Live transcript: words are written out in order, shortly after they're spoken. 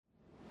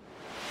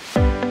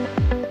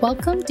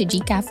Welcome to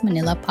GCAF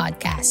Manila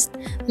Podcast.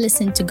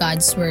 Listen to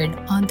God's Word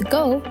on the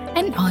go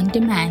and on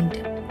demand.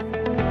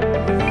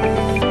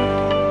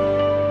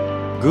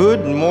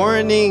 Good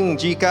morning,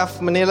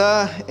 GCAF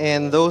Manila,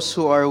 and those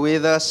who are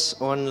with us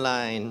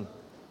online.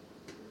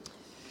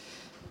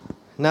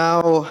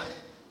 Now,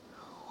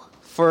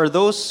 for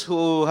those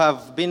who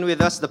have been with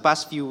us the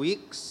past few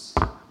weeks,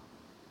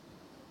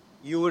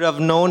 you would have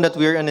known that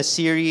we're in a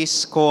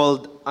series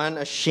called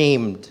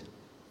Unashamed.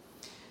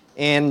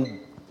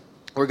 And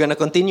we're going to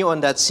continue on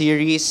that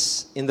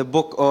series in the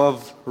book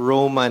of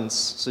Romans.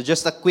 So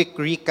just a quick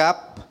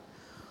recap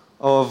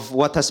of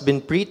what has been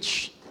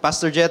preached.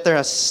 Pastor Jeter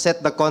has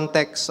set the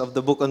context of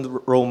the book on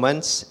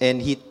Romans,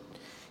 and he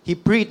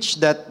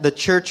preached that the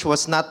church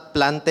was not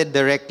planted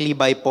directly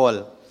by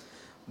Paul.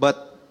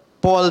 But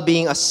Paul,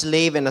 being a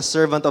slave and a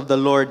servant of the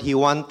Lord, he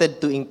wanted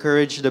to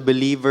encourage the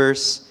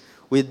believers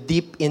with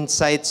deep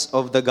insights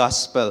of the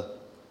gospel.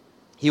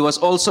 He was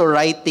also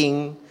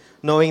writing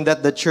knowing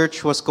that the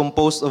church was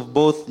composed of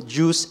both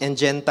Jews and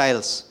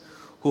Gentiles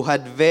who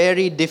had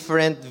very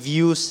different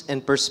views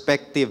and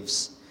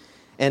perspectives.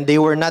 And they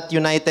were not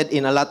united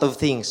in a lot of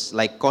things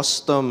like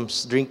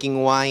customs,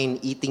 drinking wine,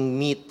 eating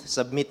meat,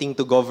 submitting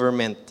to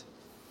government.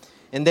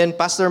 And then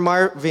Pastor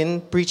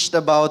Marvin preached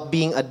about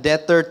being a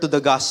debtor to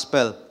the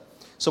gospel.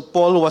 So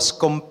Paul was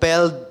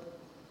compelled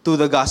to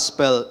the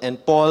gospel,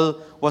 and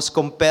Paul was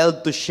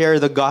compelled to share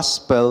the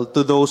gospel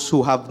to those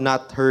who have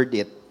not heard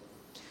it.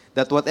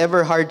 That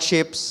whatever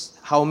hardships,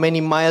 how many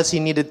miles he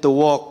needed to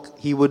walk,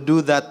 he would do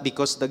that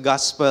because the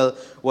gospel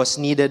was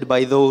needed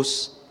by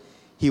those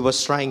he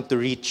was trying to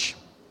reach.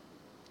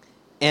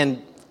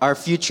 And our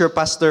future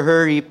Pastor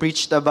Hurry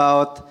preached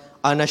about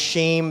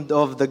unashamed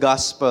of the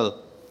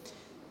gospel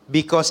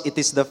because it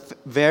is the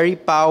very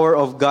power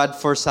of God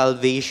for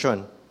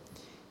salvation.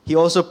 He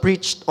also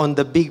preached on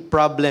the big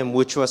problem,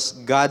 which was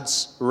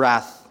God's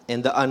wrath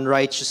and the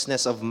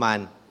unrighteousness of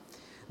man.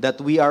 That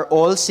we are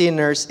all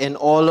sinners and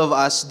all of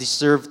us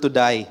deserve to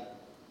die.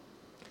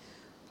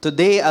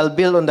 Today, I'll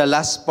build on the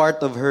last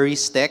part of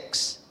Hurry's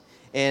text,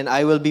 and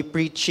I will be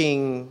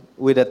preaching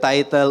with the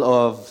title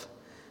of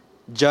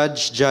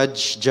Judge,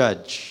 Judge,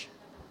 Judge.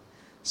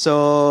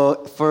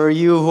 So, for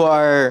you who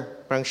are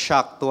parang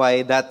shocked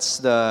why that's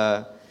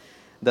the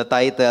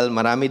title,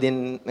 marami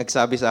din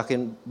nagsabi sa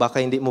akin,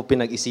 baka hindi mo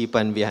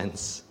pinag-isipan,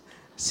 Bians.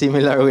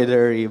 Similar with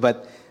Hurry.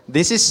 But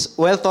this is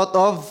well thought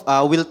of.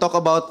 We'll talk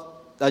about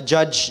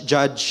judge,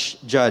 judge,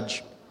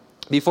 judge.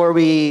 Before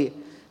we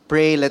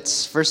pray,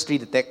 let's first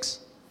read the text.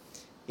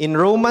 In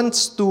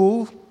Romans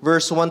 2,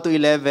 verse 1 to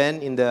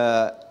 11, in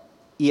the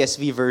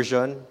ESV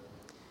version,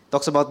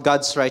 talks about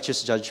God's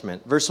righteous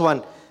judgment. Verse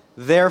 1,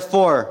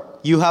 therefore,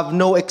 you have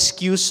no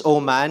excuse, O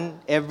man,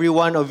 every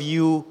one of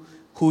you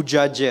who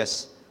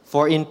judges.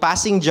 For in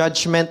passing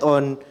judgment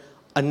on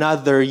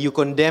another, you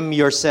condemn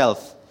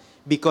yourself,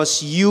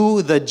 because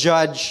you, the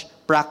judge,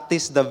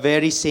 practice the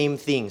very same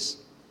things.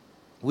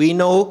 We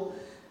know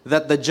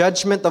that the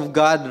judgment of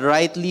God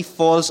rightly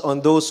falls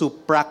on those who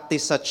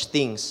practice such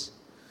things.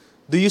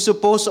 Do you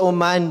suppose, O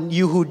man,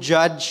 you who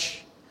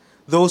judge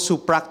those who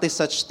practice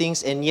such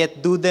things and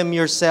yet do them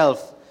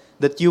yourself,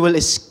 that you will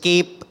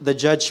escape the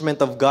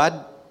judgment of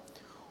God?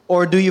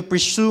 Or do you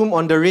presume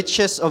on the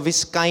riches of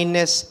His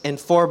kindness and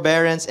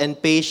forbearance and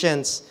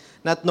patience,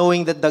 not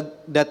knowing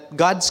that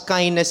God's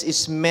kindness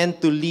is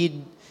meant to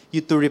lead you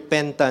to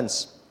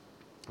repentance?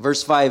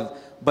 Verse 5,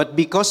 but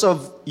because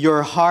of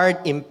your hard,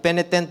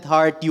 impenitent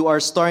heart, you are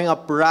storing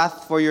up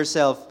wrath for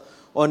yourself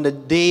on the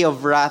day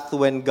of wrath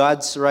when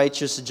God's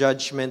righteous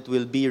judgment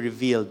will be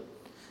revealed.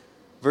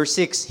 Verse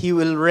 6, He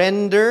will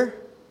render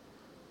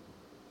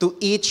to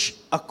each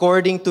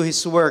according to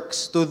his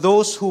works, to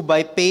those who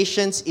by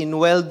patience in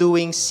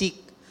well-doing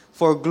seek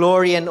for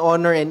glory and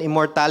honor and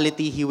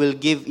immortality, He will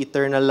give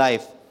eternal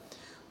life.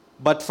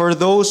 But for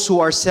those who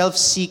are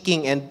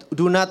self-seeking and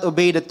do not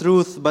obey the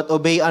truth but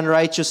obey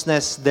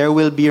unrighteousness, there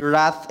will be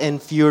wrath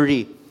and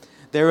fury.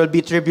 There will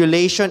be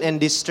tribulation and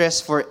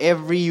distress for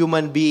every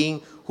human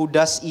being who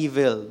does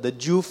evil, the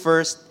Jew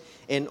first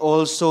and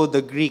also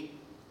the Greek.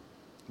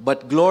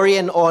 But glory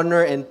and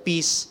honor and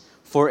peace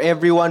for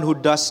everyone who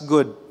does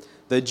good,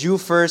 the Jew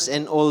first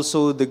and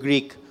also the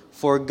Greek.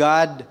 For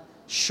God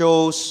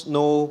shows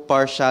no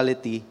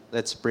partiality.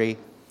 Let's pray.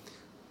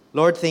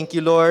 Lord, thank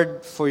you,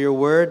 Lord, for your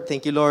word.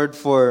 Thank you, Lord,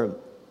 for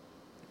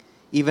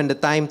even the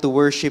time to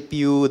worship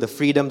you, the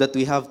freedom that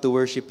we have to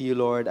worship you,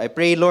 Lord. I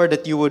pray, Lord,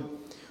 that you would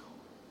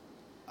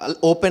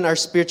open our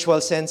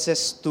spiritual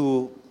senses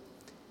to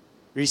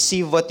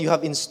receive what you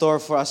have in store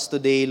for us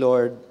today,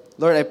 Lord.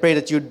 Lord, I pray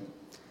that you'd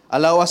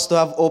allow us to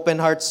have open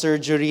heart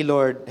surgery,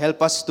 Lord.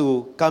 Help us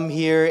to come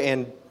here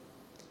and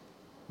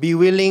be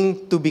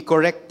willing to be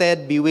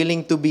corrected, be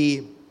willing to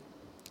be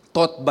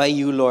taught by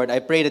you, Lord. I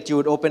pray that you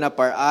would open up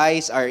our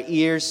eyes, our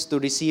ears to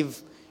receive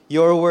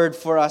your word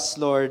for us,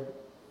 Lord.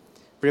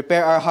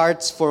 Prepare our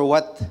hearts for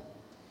what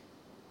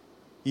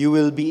you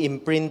will be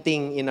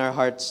imprinting in our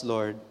hearts,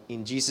 Lord.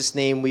 In Jesus'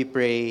 name we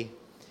pray.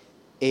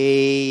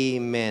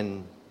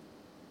 Amen.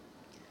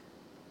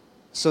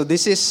 So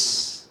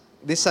this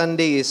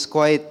Sunday is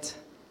quite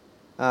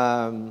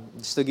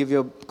Just to give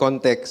you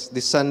context,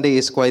 this Sunday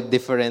is quite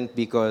different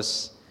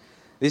because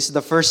this is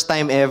the first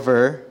time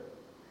ever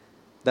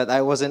that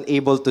I wasn't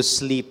able to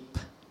sleep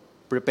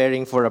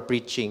preparing for a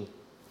preaching.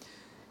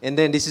 And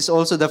then this is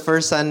also the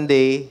first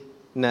Sunday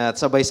na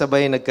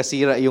sabay-sabay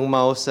nagkasira yung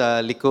mouse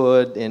sa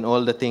likod and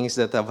all the things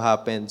that have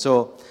happened.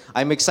 So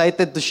I'm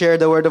excited to share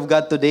the Word of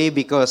God today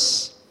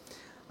because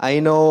I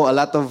know a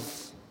lot of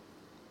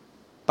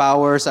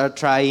powers are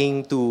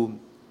trying to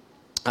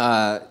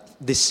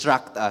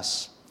distract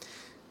us.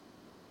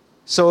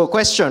 So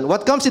question,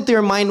 what comes into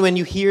your mind when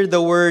you hear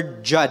the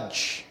word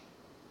judge?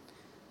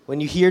 When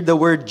you hear the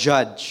word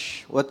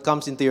judge, what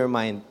comes into your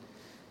mind?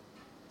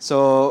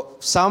 So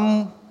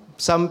some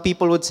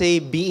people would say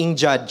being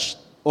judged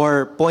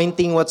or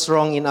pointing what's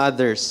wrong in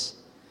others.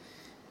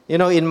 You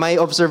know, in my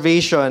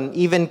observation,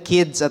 even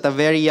kids at a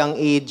very young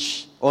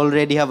age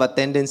already have a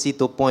tendency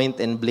to point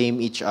and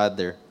blame each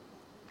other.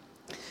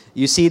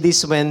 You see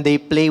this when they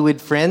play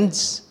with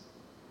friends.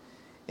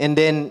 And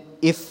then,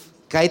 if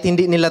kahit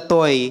hindi nila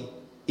toy,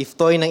 if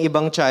toy ng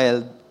ibang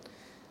child,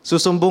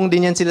 susumbong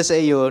din yan sila sa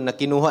iyo na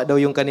kinuha daw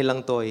yung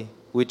kanilang toy,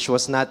 which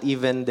was not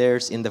even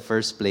theirs in the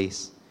first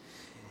place.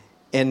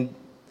 And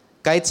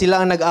kahit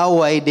sila ang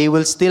nag-away, they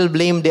will still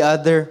blame the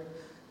other.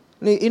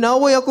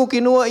 Inaway ako,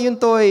 kinuha yung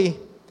toy.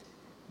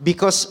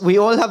 Because we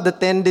all have the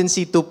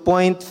tendency to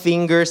point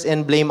fingers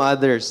and blame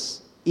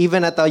others.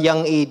 Even at a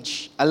young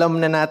age, alam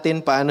na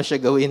natin paano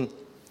siya gawin.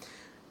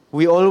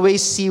 We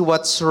always see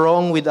what's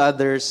wrong with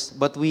others,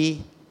 but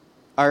we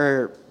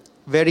are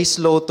very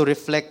slow to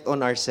reflect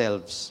on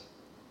ourselves.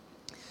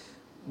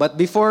 But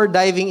before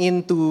diving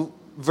into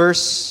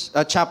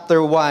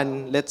chapter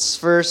 1, let's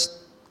first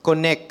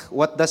connect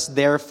what does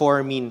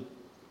therefore mean.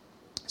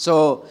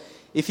 So,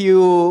 if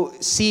you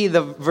see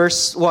the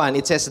verse 1,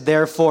 it says,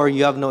 therefore,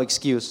 you have no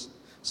excuse.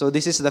 So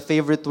this is the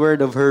favorite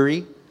word of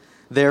Hurry,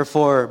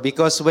 therefore.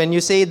 Because when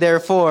you say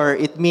therefore,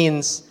 it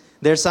means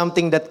there's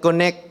something that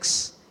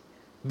connects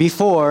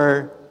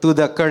before to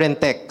the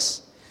current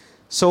text.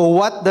 So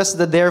what does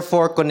the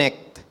therefore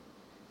connect?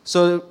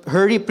 So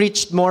Hurry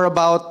preached more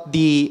about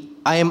the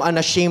I am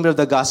unashamed of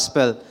the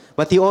gospel.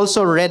 But he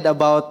also read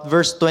about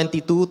verse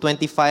 22,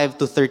 25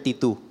 to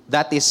 32.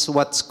 That is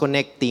what's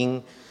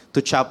connecting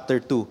to chapter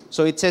 2.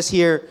 So it says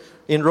here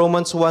in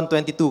Romans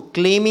 1:22,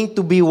 claiming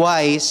to be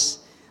wise,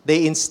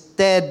 they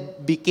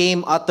instead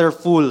became utter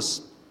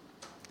fools.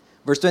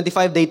 Verse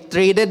 25, they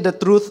traded the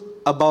truth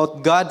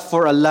about God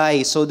for a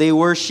lie, so they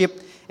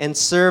worshiped and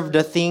served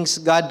the things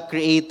God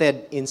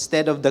created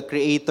instead of the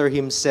Creator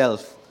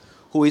Himself,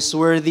 who is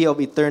worthy of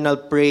eternal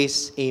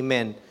praise.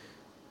 Amen.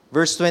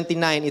 Verse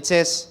 29, it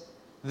says,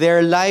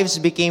 their lives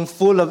became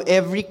full of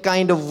every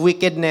kind of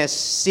wickedness,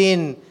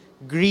 sin,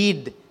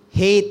 greed,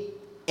 hate,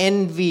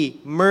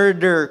 envy,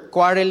 murder,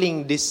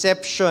 quarreling,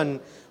 deception,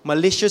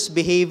 malicious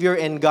behavior,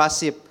 and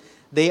gossip.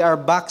 They are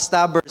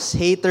backstabbers,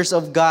 haters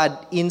of God,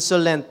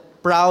 insolent,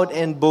 proud,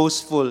 and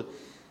boastful.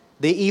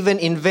 They even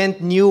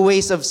invent new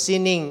ways of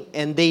sinning,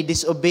 and they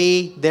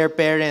disobey their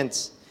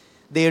parents.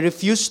 They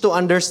refuse to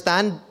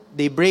understand,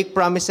 they break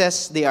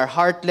promises, they are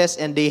heartless,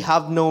 and they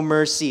have no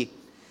mercy.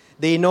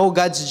 They know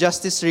God's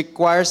justice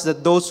requires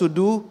that those who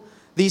do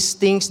these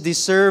things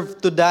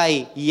deserve to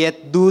die,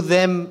 yet do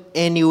them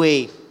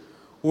anyway.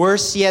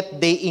 Worse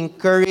yet, they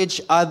encourage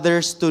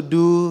others to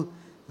do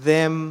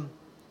them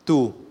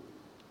too.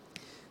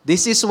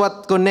 This is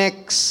what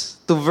connects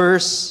to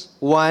verse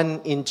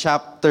 1 in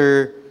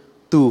chapter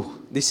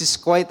 2. This is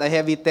quite a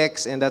heavy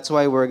text, and that's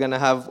why we're going to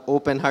have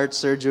open heart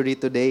surgery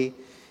today.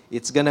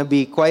 It's going to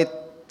be quite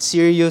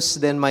serious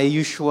than my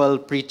usual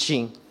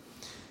preaching.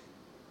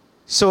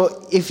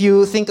 So, if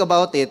you think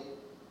about it,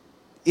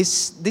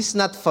 is this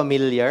not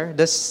familiar?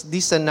 Does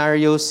this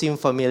scenario seem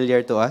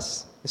familiar to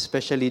us?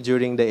 Especially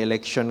during the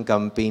election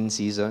campaign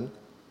season?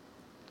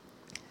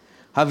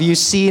 Have you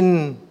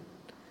seen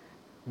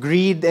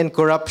greed and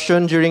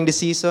corruption during the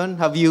season?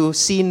 Have you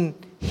seen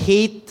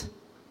hate,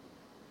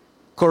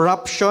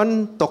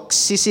 corruption,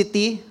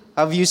 toxicity?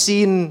 Have you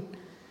seen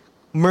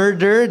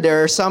murder?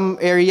 There are some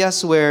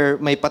areas where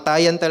may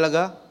patayan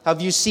talaga. Have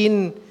you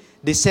seen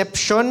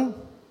deception?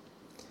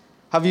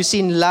 Have you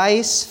seen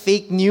lies,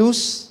 fake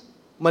news,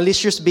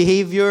 malicious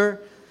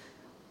behavior?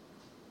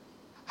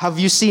 Have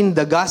you seen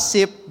the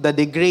gossip, the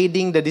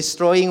degrading, the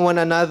destroying one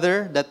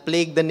another that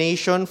plagued the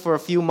nation for a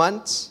few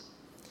months?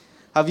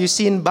 Have you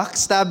seen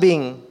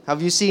backstabbing?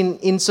 Have you seen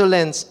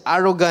insolence,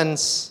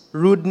 arrogance,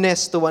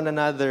 rudeness to one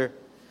another?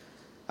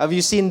 Have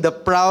you seen the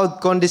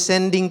proud,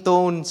 condescending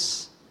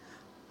tones?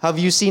 Have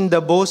you seen the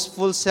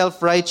boastful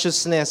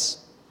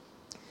self-righteousness?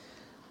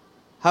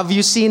 Have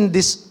you seen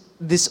this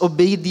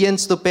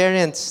disobedience to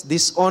parents,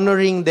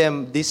 dishonoring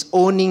them,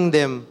 disowning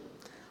them?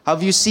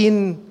 Have you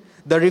seen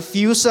the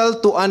refusal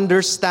to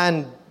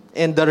understand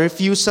and the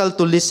refusal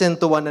to listen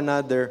to one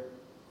another?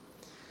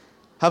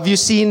 Have you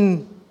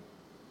seen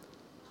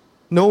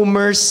no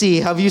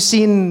mercy? Have you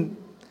seen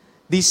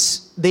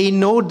this? They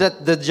know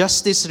that the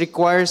justice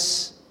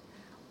requires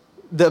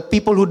the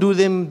people who do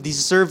them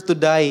deserve to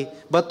die.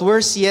 But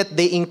worse yet,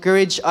 they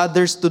encourage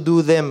others to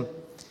do them.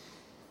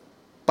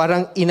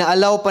 parang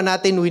inaalaw pa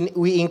natin,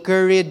 we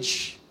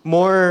encourage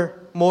more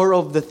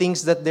of the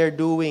things that they're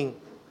doing.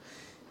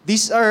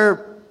 These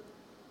are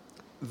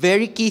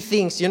very key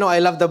things. You know, I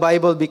love the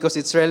Bible because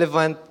it's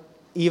relevant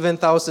even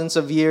thousands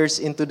of years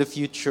into the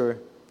future.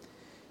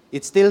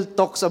 It still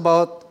talks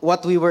about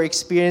what we were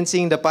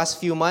experiencing the past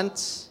few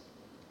months.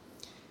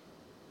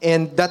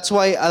 And that's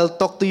why I'll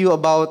talk to you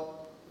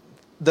about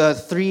the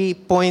 3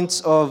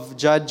 points of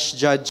judge,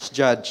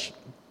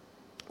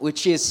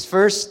 which is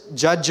first,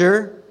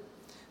 judger.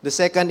 The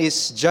second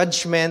is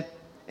judgment.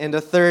 And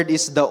the third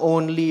is the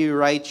only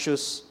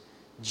righteous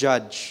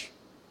judge.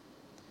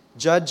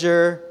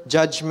 Judger,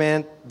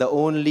 judgment, the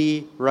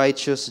only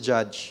righteous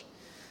judge.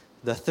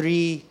 The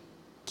 3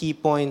 key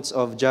points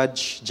of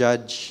judge.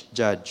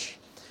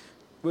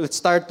 We'll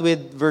start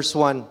with verse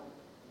 1.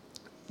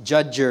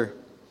 Judger.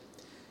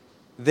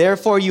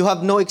 Therefore you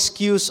have no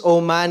excuse, O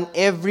man,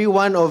 every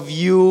one of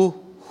you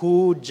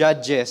who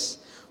judges.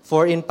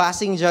 For in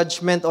passing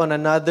judgment on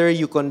another,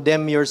 you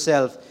condemn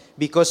yourself,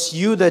 because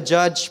you, the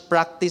judge,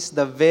 practice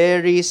the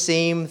very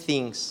same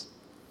things.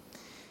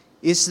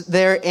 Is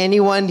there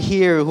anyone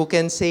here who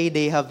can say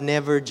they have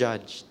never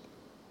judged?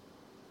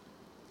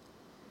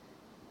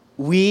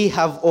 We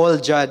have all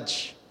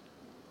judged.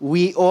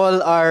 We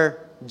all are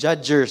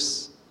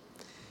judgers.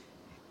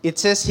 It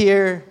says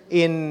here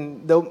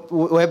in the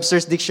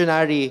Webster's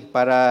Dictionary,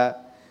 para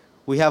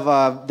we have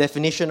a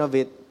definition of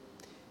it.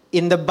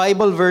 In the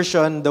Bible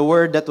version, the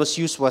word that was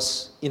used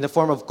was in the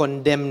form of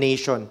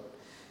condemnation.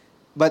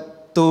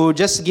 But to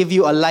just give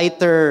you a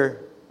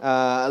lighter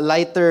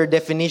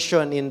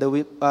definition in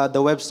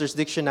the Webster's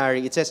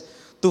Dictionary, it says,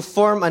 to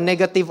form a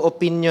negative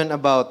opinion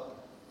about.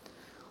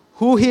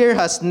 Who here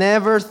has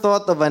never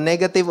thought of a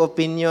negative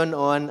opinion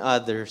on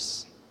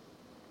others?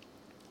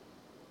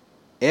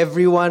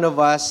 Every one of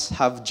us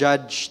have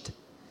judged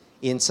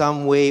in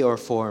some way or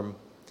form.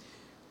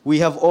 We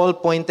have all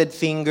pointed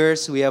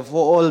fingers. We have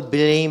all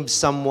blamed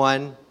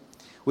someone.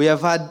 We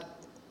have had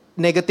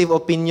negative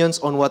opinions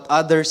on what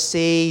others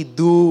say,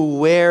 do,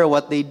 wear,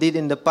 what they did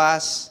in the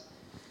past.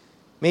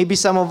 Maybe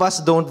some of us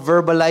don't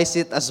verbalize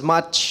it as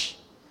much,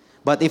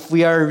 but if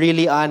we are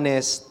really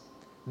honest,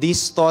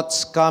 these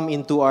thoughts come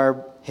into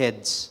our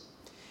heads.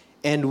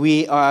 And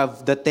we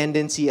have the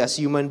tendency as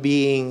human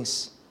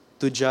beings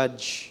to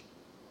judge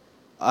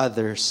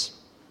others.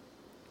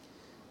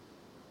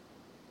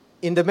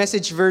 In the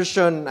Message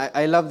version,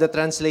 I love the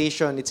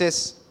translation. It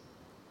says,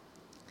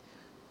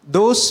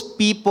 those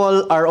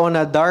people are on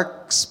a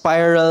dark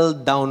spiral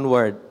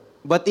downward.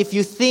 But if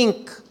you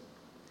think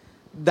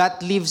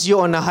that leaves you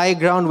on a high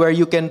ground where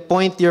you can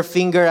point your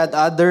finger at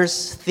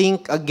others,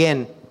 think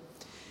again.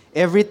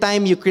 Every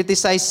time you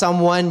criticize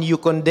someone, you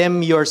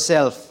condemn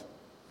yourself.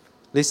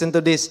 Listen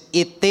to this.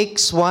 It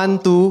takes one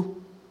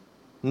to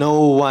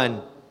know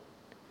one.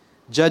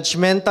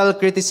 Judgmental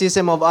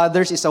criticism of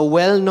others is a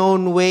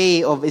well-known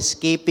way of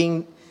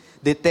escaping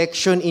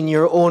detection in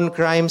your own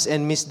crimes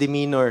and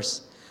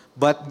misdemeanors.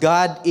 But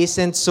God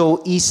isn't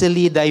so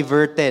easily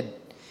diverted.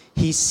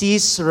 He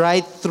sees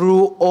right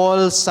through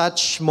all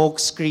such smoke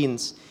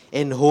screens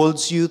and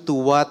holds you to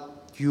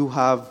what you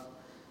have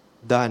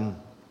done.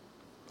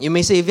 You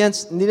may say,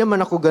 Vince, hindi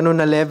naman ako ganun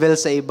na level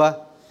sa iba.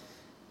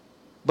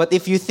 But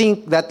if you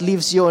think that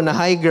leaves you on a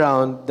high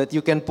ground, that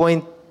you can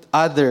point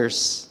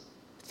others,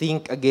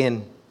 think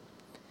again.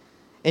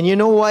 And you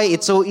know why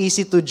it's so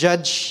easy to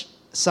judge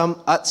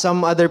some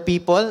other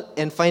people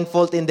and find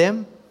fault in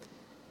them?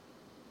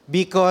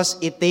 Because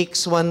it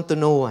takes one to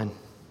know one.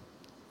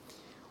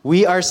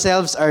 We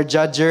ourselves are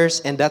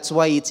judgers, and that's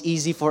why it's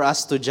easy for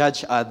us to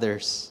judge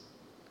others.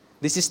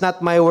 This is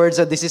not my words,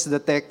 this is the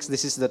text.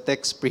 This is the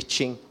text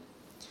preaching.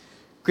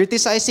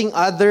 Criticizing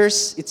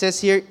others, it says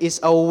here, is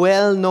a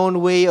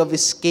well-known way of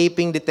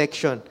escaping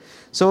detection.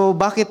 So,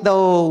 bakit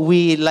daw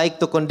we like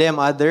to condemn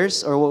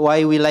others, or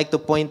why we like to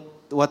point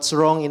what's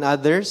wrong in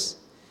others?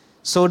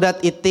 So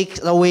that it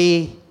takes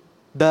away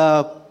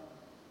the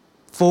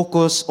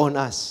focus on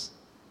us.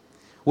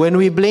 When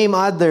we blame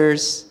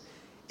others,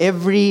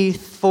 every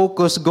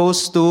focus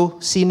goes to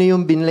sino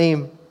yung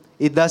binlame.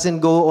 It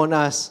doesn't go on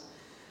us.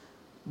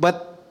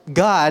 But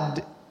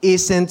God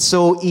isn't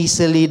so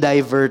easily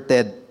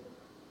diverted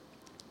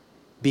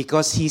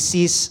because He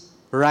sees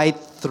right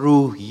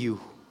through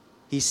you.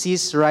 He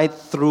sees right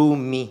through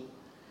me.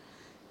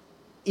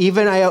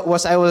 Even I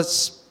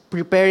was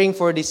preparing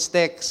for this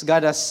text,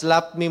 God has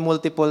slapped me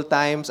multiple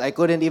times. I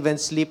couldn't even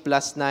sleep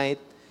last night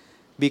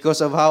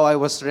because of how I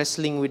was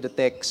wrestling with the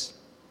text.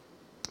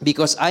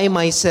 Because I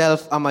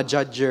myself am a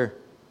judger.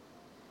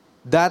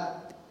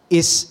 That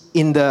is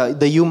in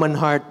the human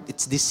heart.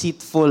 It's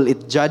deceitful.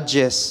 It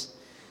judges.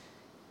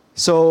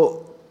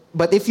 So,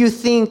 but if you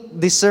think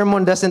this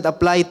sermon doesn't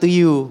apply to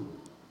you,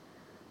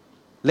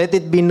 let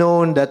it be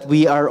known that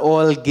we are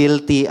all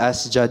guilty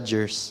as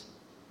judgers.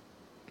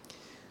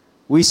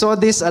 We saw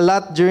this a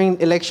lot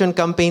during election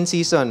campaign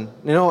season.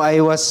 You know,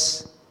 I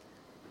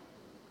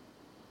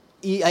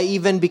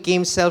even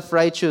became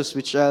self-righteous,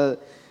 which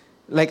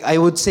like I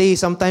would say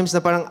sometimes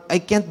na parang, I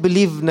can't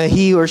believe na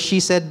he or she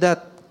said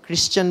that.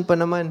 Christian pa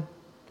naman.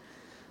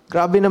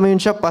 Grabe naman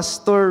yun siya,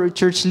 pastor,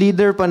 church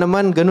leader pa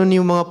naman. Ganun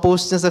yung mga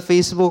posts niya sa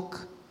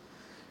Facebook.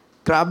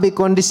 Grabe,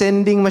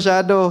 condescending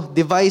masyado,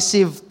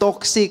 divisive,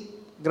 toxic.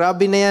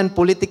 Grabe na yan,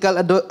 political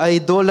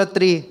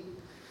idolatry.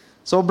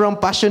 Sobrang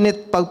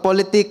passionate pag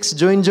politics,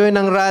 join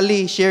ng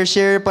rally,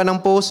 share pa ng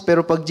post,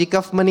 pero pag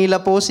GCAF Manila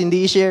post,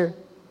 hindi i-share.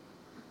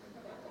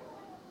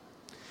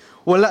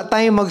 Wala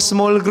tayong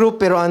mag-small group,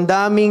 pero ang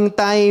daming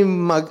time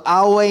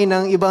mag-away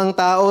ng ibang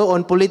tao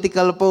on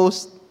political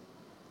post.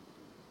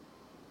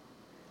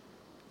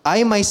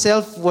 I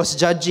myself was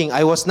judging.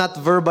 I was not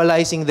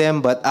verbalizing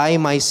them, but I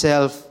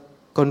myself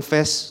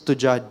confess to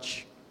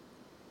judge.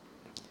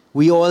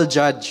 We all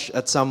judge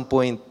at some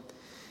point.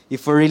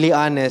 If we're really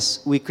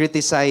honest, we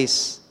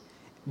criticize.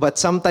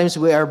 But sometimes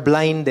we are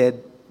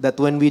blinded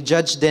that when we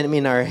judge them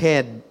in our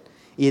head,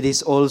 it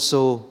is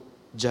also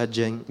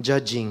judging.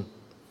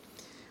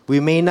 We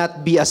may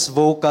not be as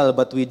vocal,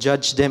 but we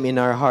judge them in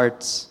our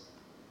hearts.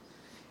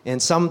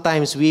 And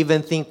sometimes we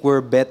even think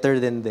we're better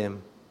than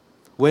them.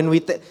 When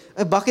we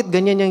bakit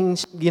ganyan yung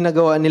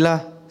ginagawa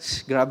nila?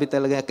 Grabe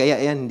talaga.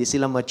 Kaya yan, hindi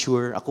sila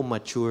mature. Ako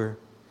mature.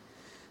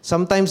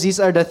 Sometimes these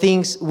are the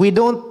things, we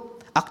don't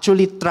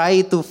actually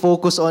try to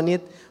focus on it,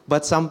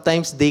 but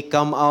sometimes they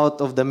come out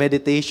of the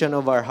meditation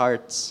of our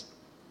hearts.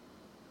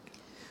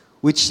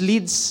 Which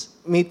leads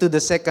me to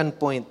the second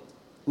point,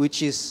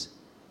 which is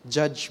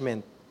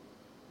judgment.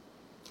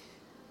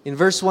 In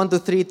verse 1 to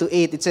 3 to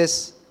 8, it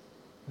says,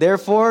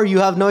 "Therefore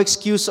you have no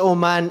excuse, O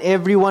man,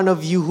 every one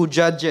of you who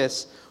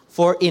judges.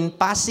 For in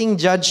passing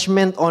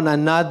judgment on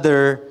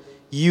another,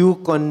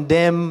 you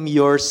condemn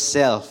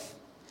yourself.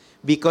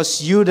 Because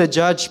you, the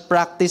judge,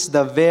 practice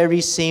the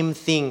very same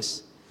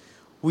things.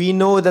 We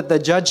know that the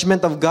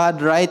judgment of God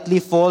rightly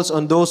falls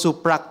on those who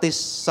practice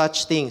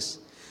such things.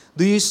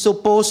 Do you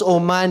suppose, O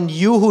man,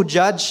 you who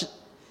judge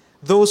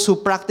those who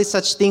practice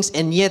such things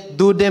and yet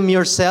do them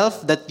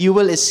yourself, that you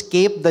will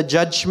escape the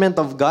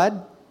judgment of God?"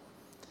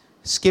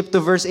 Skip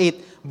to verse 8.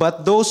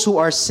 "But those who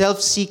are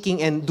self-seeking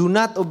and do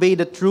not obey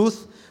the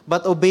truth,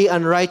 but obey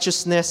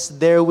unrighteousness,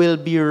 there will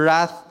be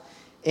wrath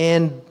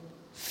and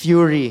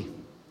fury."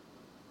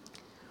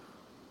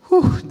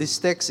 This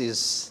text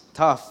is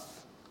tough.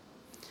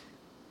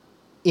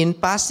 In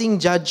passing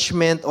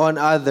judgment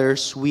on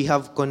others, we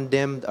have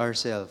condemned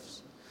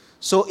ourselves.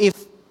 So if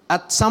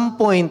at some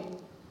point,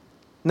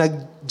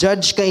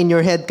 nag-judge ka in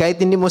your head,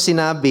 kahit hindi mo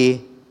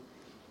sinabi,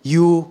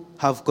 you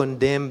have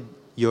condemned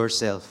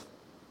yourself.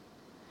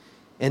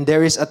 And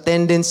there is a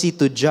tendency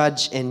to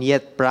judge and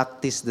yet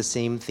practice the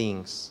same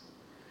things.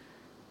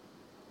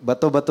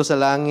 Bato-bato sa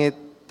langit,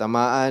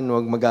 tamaan,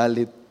 huwag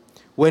magalit.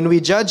 When we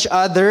judge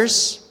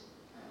others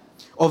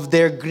of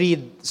their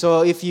greed.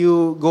 So if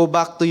you go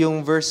back to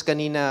yung verse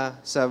kanina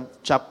sa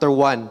chapter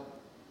 1.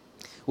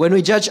 When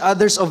we judge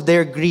others of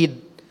their greed,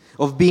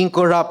 of being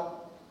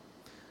corrupt,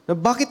 na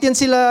bakit yan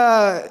sila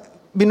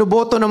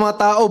binuboto ng mga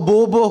tao,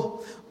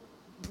 bobo,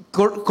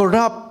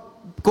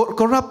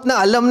 corrupt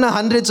na, alam na,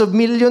 hundreds of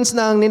millions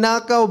na ang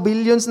ninakaw,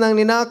 billions na ang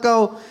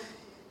ninakaw,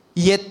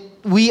 yet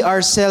we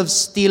ourselves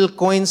steal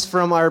coins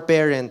from our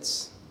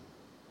parents.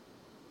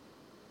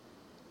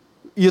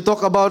 You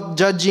talk about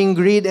judging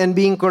greed and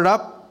being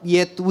corrupt,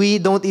 yet we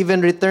don't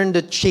even return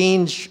the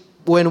change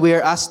when we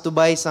are asked to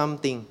buy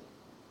something.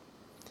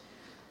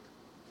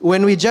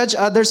 When we judge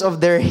others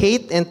of their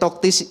hate and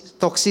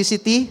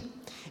toxicity,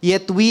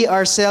 yet we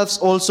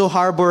ourselves also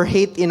harbor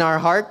hate in our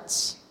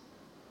hearts.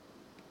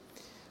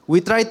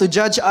 We try to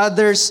judge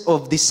others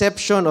of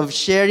deception, of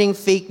sharing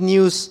fake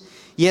news,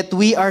 yet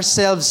we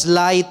ourselves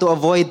lie to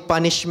avoid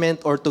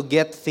punishment or to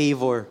get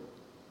favor.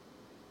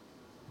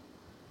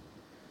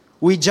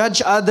 We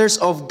judge others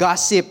of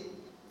gossip,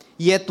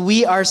 yet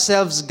we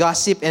ourselves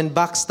gossip and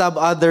backstab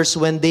others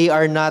when they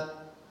are not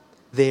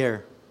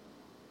there.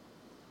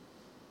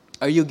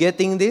 Are you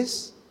getting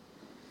this?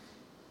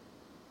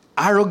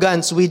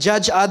 Arrogance. We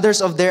judge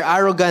others of their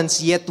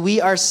arrogance, yet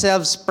we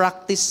ourselves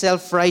practice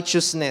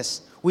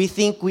self-righteousness. We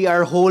think we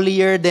are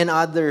holier than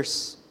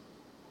others.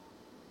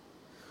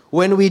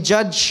 When we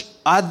judge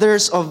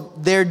others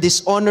of their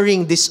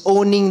disowning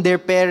their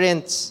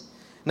parents,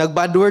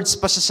 nagbad words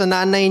pa siya sa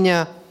nanay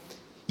niya,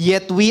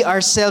 yet we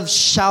ourselves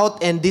shout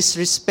and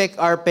disrespect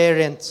our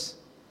parents.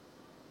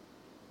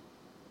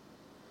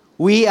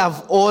 We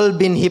have all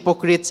been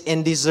hypocrites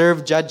and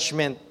deserve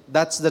judgment.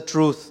 That's the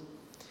truth.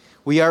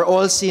 We are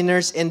all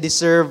sinners and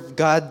deserve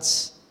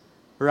God's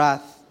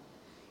wrath.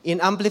 In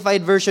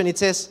Amplified Version, it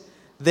says,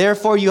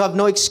 "Therefore you have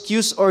no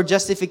excuse or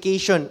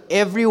justification,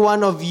 every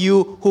one of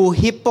you who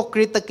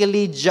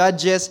hypocritically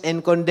judges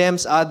and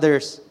condemns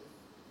others.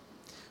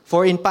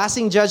 For in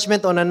passing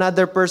judgment on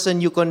another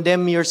person, you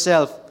condemn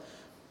yourself,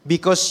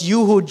 because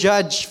you who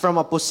judge from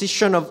a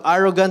position of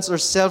arrogance or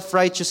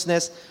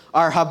self-righteousness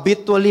are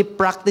habitually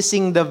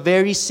practicing the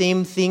very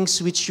same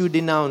things which you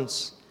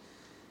denounce."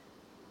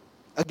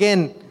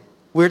 Again,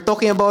 we're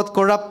talking about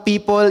corrupt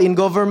people in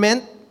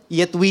government,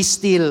 yet we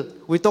steal.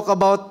 We talk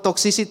about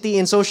toxicity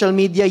in social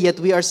media,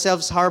 yet we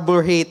ourselves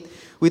harbor hate.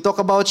 We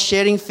talk about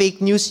sharing fake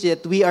news,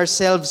 yet we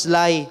ourselves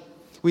lie.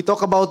 We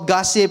talk about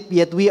gossip,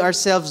 yet we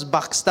ourselves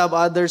backstab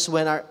others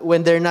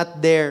when they're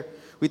not there.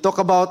 We talk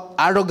about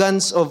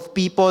arrogance of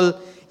people,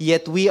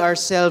 yet we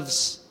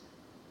ourselves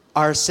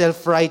are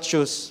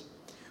self-righteous.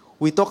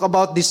 We talk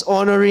about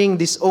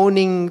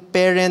disowning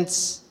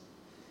parents,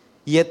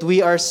 yet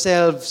we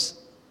ourselves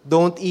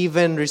don't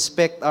even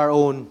respect our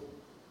own.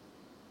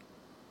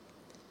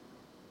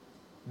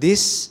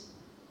 This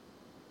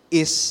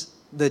is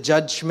the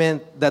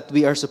judgment that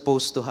we are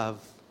supposed to have.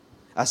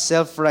 As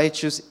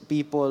self-righteous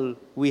people,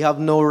 we have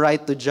no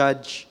right to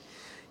judge,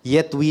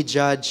 yet we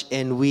judge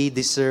and we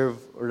deserve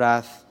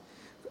wrath.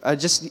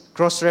 Just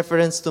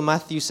cross-reference to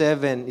Matthew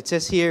 7. It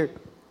says here,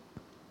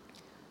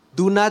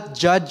 "Do not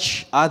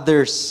judge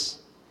others,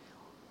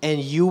 and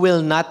you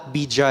will not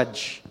be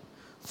judged.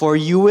 For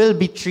you will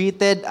be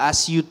treated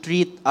as you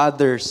treat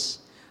others.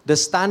 The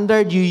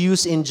standard you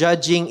use in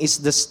judging is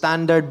the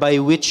standard by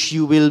which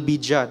you will be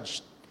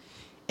judged.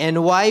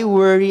 And why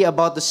worry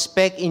about the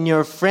speck in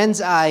your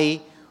friend's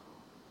eye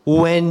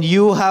when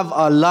you have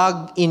a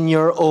log in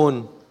your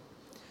own?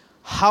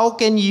 How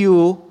can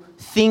you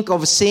think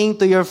of saying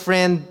to your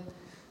friend,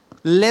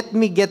 'Let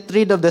me get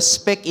rid of the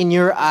speck in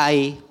your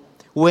eye,'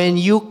 when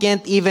you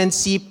can't even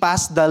see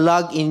past the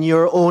log in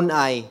your own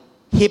eye?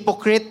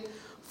 Hypocrite,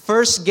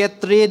 first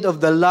get rid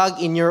of the log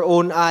in your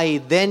own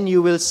eye, then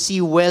you will see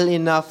well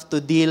enough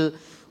to deal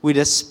with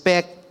the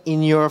speck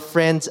in your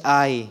friend's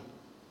eye."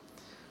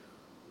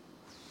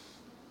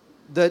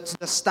 The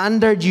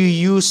standard you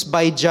use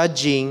by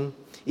judging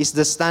is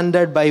the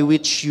standard by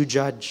which you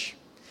judge.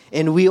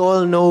 And we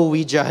all know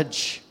we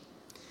judge.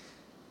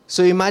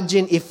 So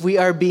imagine if we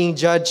are being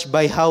judged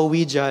by how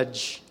we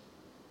judge.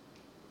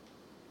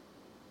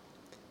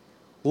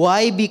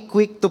 Why be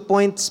quick to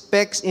point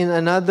specks in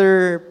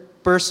another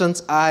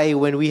person's eye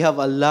when we have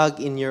a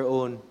log in your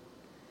own?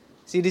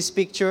 See this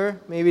picture?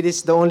 Maybe this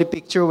is the only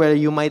picture where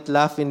you might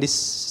laugh in this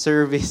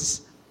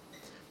service.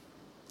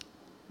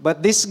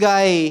 But this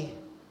guy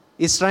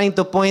is trying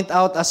to point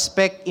out a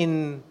speck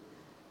in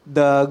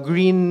the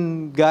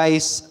green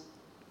guy's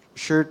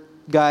shirt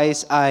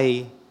guy's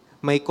eye.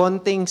 May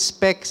konting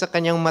speck sa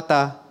kanyang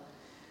mata.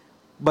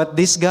 But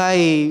this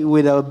guy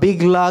with a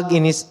big log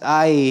in his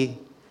eye,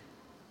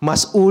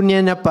 mas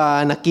unya na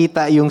pa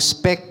nakita yung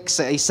speck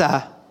sa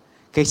isa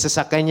kaysa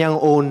sa kanyang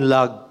own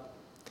log.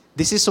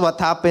 This is what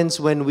happens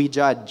when we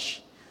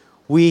judge.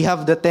 We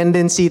have the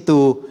tendency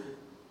to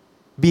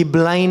be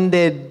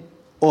blinded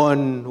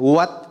on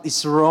what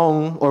is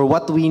wrong or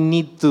what we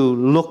need to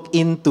look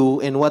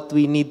into and what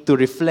we need to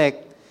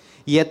reflect,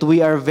 yet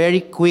we are very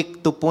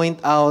quick to point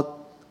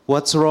out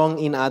what's wrong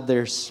in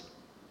others.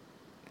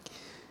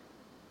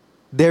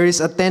 There is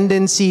a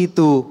tendency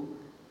to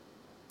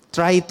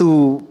try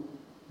to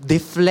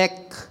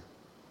deflect,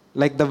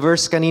 like the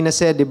verse kanina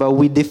said, diba?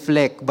 We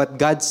deflect, but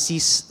God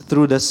sees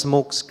through the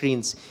smoke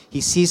screens.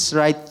 He sees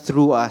right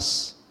through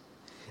us.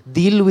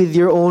 Deal with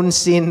your own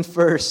sin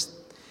first,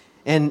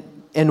 and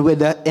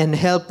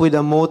help with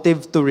a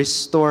motive to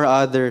restore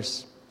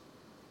others.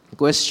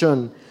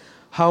 Question: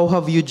 how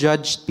have you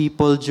judged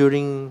people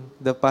during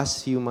the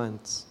past few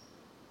months?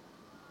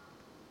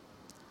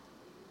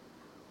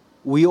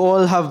 We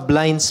all have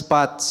blind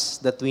spots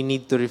that we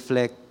need to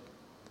reflect,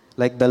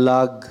 like the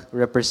log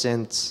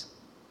represents.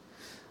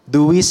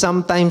 Do we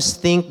sometimes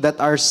think that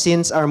our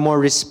sins are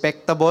more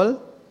respectable?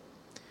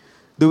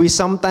 Do we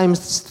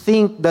sometimes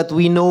think that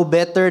we know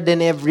better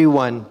than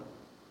everyone?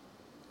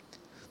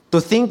 To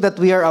think that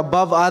we are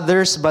above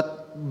others,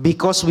 but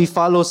because we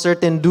follow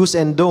certain do's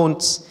and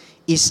don'ts,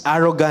 is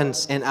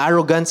arrogance, and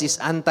arrogance is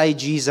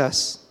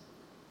anti-Jesus.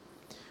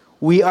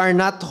 We are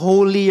not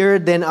holier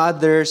than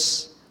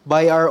others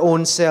by our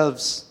own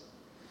selves.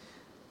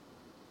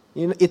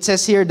 It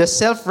says here, the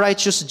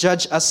self-righteous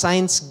judge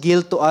assigns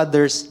guilt to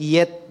others,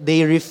 yet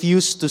they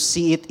refuse to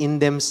see it in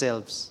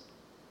themselves.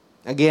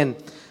 Again,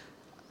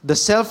 the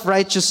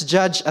self-righteous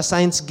judge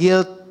assigns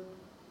guilt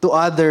to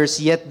others,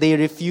 yet they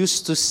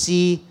refuse to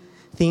see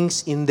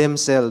things in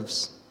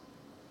themselves.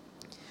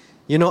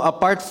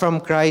 Apart from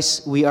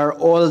Christ, we are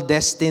all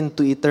destined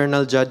to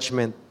eternal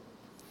judgment,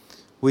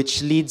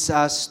 which leads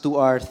us to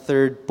our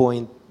third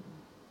point.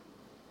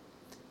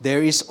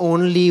 There is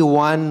only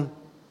one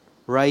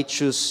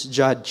righteous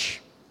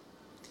judge.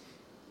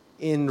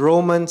 In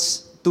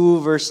Romans 2,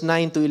 verse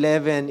 9 to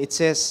 11, it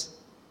says,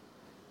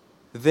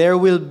 "There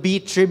will be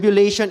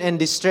tribulation and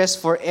distress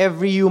for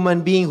every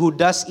human being who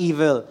does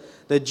evil,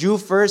 the Jew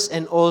first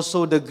and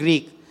also the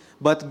Greek.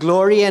 But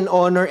glory and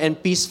honor and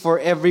peace for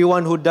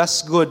everyone who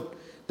does good,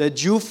 the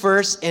Jew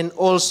first and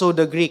also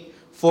the Greek.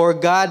 For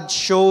God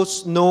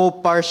shows no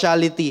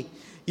partiality."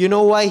 You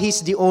know why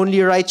He's the only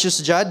righteous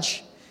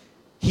judge?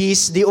 He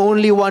is the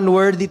only one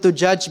worthy to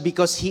judge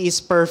because He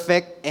is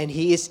perfect and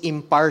He is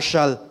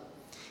impartial.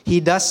 He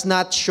does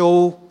not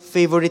show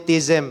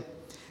favoritism.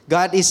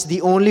 God is the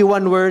only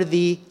one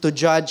worthy to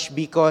judge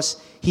because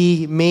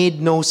He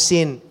made no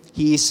sin.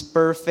 He is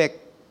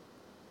perfect.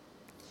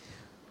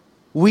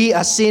 We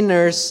as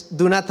sinners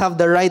do not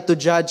have the right to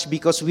judge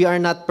because we are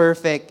not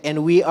perfect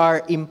and we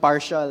are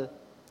impartial.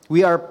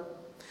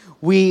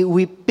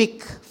 We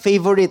pick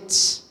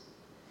favorites.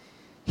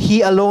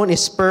 He alone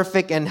is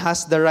perfect and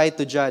has the right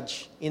to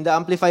judge. In the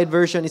Amplified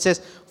Version, it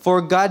says,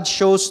 "For God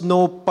shows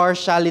no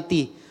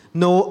partiality,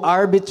 no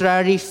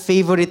arbitrary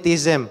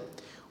favoritism.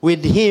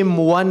 With Him,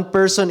 one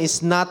person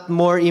is not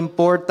more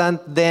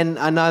important than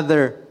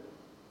another."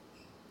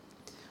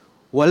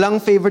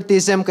 Walang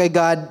favoritism kay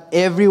God.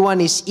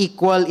 Everyone is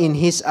equal in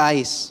His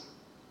eyes.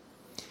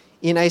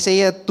 In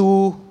Isaiah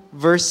 2,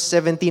 verse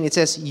 17, it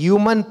says,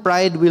 "Human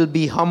pride will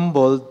be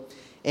humbled,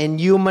 and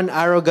human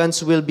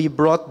arrogance will be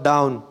brought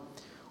down.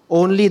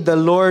 Only the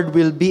Lord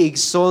will be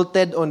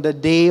exalted on the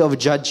day of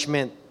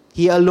judgment."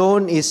 He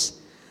alone is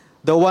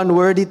the one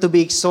worthy to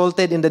be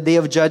exalted in the day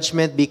of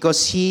judgment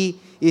because He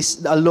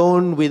is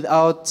alone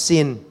without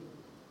sin.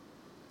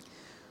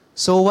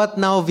 So what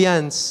now,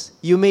 Vians?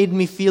 You made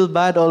me feel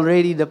bad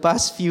already the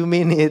past few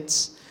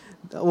minutes.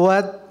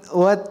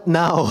 What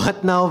now?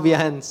 What now,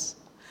 Vians?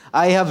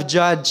 I have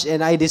judged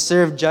and I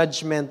deserve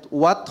judgment.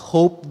 What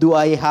hope do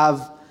I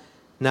have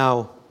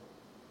now?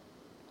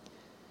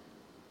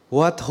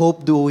 What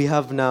hope do we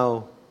have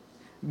now?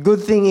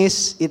 Good thing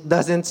is, it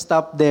doesn't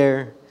stop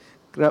there.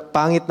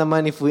 Pangit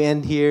naman if we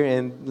end here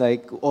and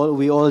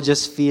we all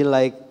just feel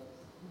like,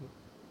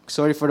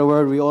 sorry for the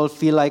word, we all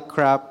feel like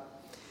crap.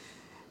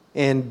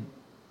 And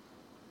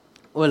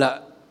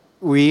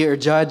we are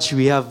judged,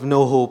 we have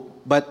no hope.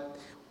 But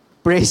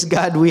praise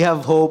God, we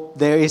have hope.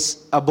 There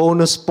is a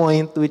bonus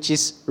point, which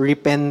is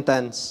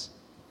repentance.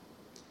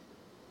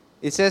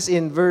 It says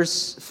in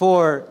verse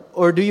 4,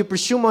 "Or do you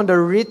presume on the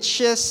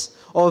riches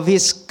of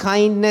His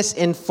kindness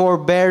and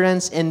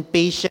forbearance and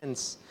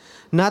patience,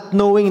 not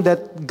knowing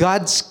that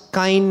God's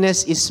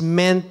kindness is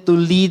meant to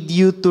lead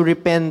you to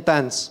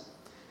repentance?"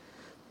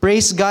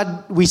 Praise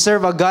God, we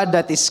serve a God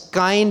that is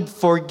kind,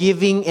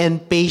 forgiving, and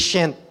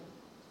patient.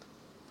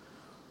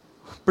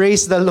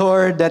 Praise the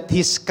Lord that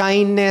His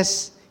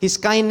kindness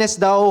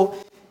thou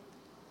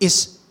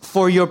is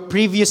for your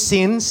previous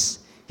sins,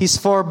 His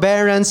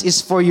forbearance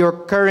is for your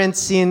current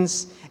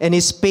sins, and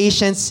His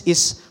patience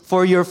is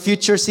for your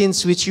future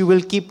sins which you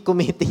will keep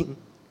committing.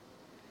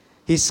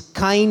 His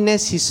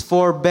kindness, His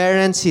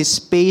forbearance, His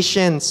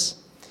patience.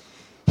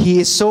 He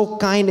is so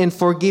kind and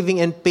forgiving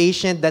and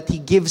patient that He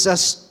gives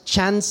us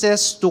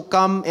chances to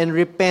come and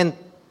repent.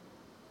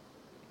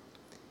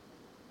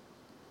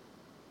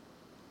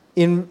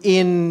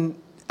 In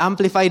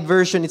Amplified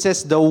Version, it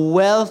says, "The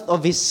wealth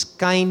of His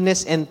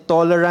kindness and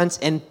tolerance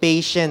and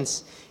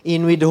patience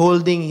in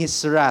withholding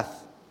His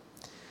wrath."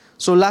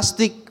 So last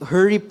week,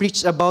 Hurry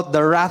preached about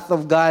the wrath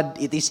of God.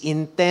 It is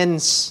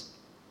intense.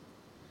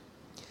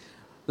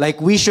 Like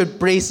we should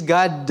praise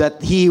God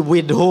that He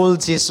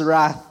withholds His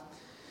wrath.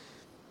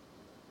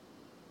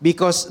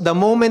 Because the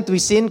moment we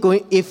sin,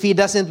 if He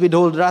doesn't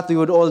withhold wrath, we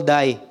would all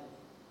die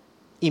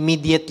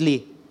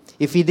immediately.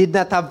 If He did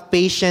not have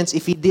patience,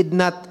 if He did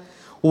not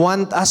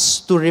want us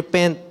to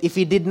repent, if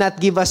He did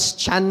not give us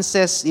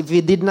chances, if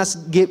He did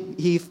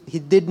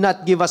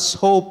not give us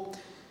hope,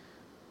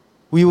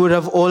 we would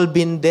have all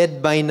been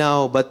dead by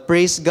now. But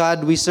praise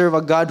God, we serve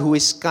a God who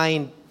is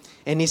kind,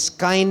 and His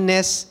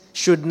kindness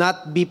should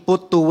not be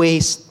put to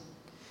waste.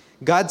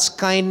 God's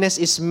kindness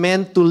is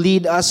meant to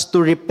lead us to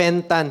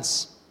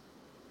repentance.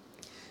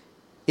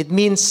 It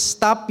means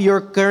stop your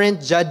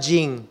current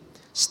judging,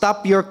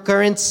 stop your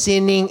current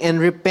sinning, and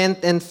repent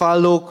and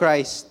follow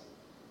Christ.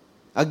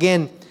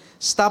 Again,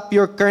 stop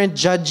your current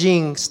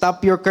judging,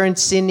 stop your current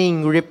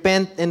sinning,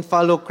 repent and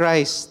follow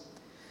Christ.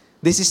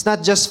 This is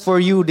not just for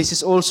you, this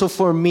is also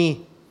for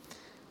me.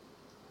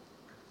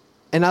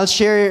 And I'll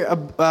share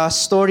a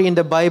story in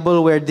the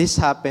Bible where this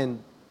happened.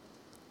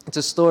 It's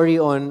a story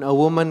on a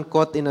woman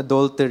caught in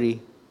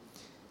adultery.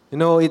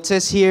 It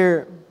says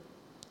here,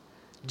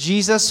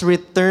 Jesus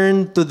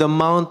returned to the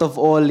Mount of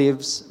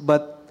Olives,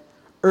 but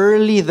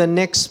early the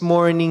next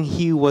morning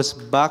He was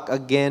back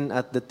again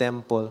at the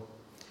temple.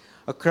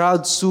 A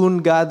crowd soon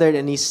gathered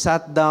and He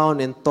sat down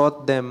and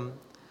taught them.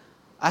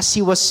 As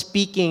He was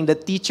speaking, the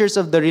teachers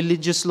of the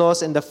religious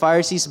laws and the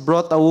Pharisees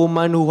brought a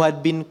woman who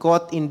had been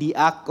caught in the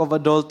act of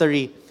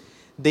adultery.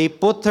 They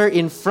put her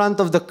in front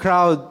of the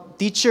crowd.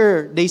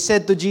 "Teacher," they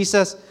said to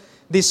Jesus,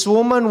 "this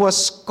woman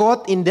was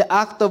caught in the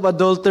act of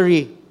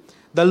adultery.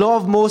 The law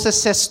of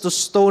Moses says to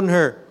stone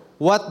her.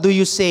 What do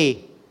you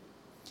say?"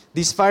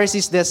 These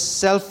Pharisees, the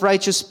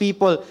self-righteous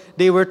people,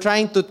 they were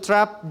trying to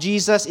trap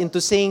Jesus into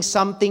saying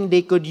something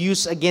they could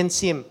use against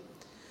Him.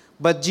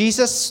 But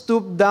Jesus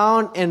stooped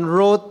down and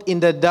wrote in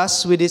the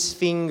dust with His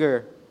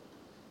finger.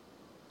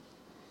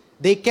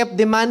 They kept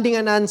demanding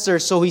an answer,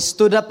 so He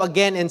stood up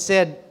again and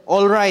said,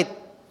 "All right,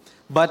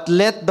 but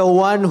let the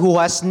one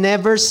who has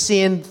never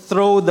sinned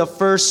throw the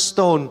first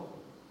stone."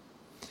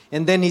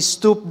 And then He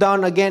stooped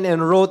down again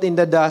and wrote in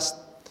the dust.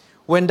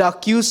 When the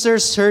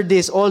accusers heard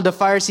this, all the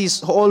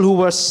Pharisees, all who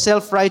were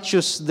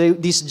self-righteous,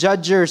 these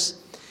judges,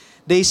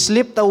 they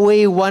slipped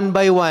away one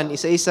by one.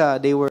 Isa-isa,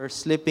 they were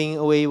slipping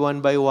away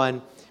one by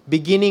one,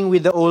 beginning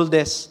with the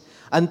oldest,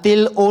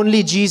 until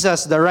only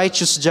Jesus, the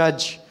righteous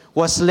judge,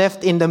 was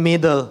left in the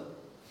middle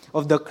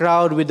of the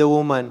crowd with the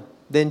woman.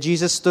 Then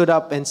Jesus stood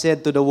up and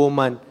said to the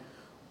woman,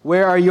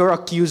 Where are your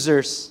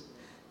accusers?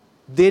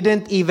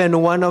 Didn't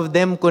even one of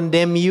them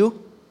condemn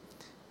you?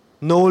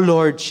 No,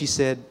 Lord, she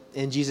said.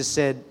 And Jesus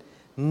said,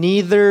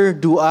 neither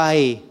do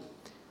I.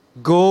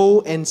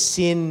 Go and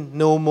sin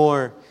no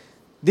more.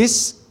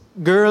 This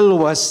girl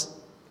was,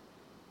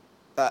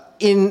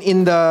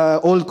 in the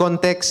old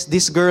context,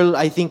 this girl,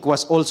 I think,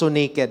 was also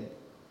naked.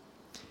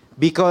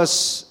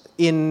 Because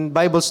in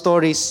Bible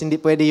stories, hindi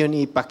pwede yun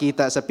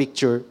ipakita sa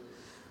picture.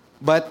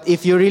 But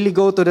if you really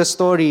go to the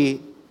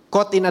story,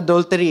 caught in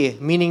adultery,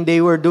 meaning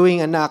they were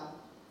doing an act,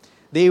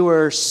 they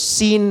were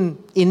seen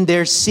in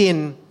their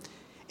sin,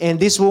 and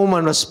this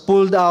woman was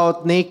pulled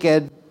out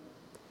naked,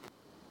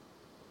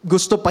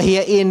 gusto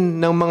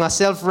pahiyain ng mga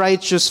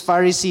self-righteous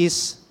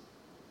Pharisees,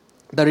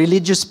 the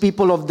religious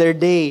people of their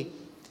day,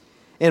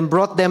 and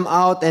brought them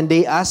out, and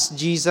they asked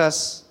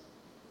Jesus,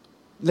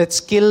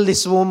 let's kill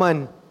this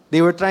woman.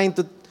 They were trying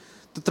to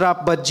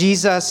trap, but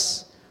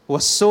Jesus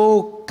was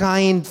so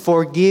kind,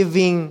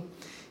 forgiving.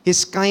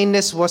 His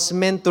kindness was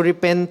meant to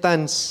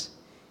repentance.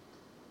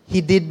 He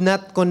did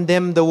not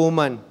condemn the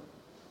woman.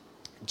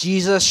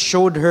 Jesus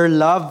showed her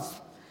love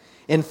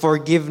and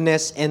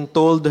forgiveness and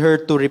told her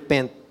to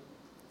repent.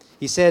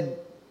 He said,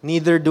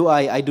 neither do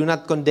I. I do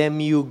not condemn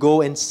you.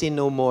 Go and sin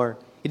no more.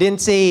 He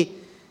didn't say,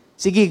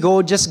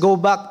 sige, just go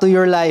back to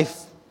your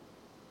life.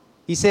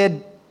 He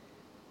said,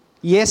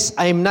 yes,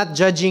 I'm not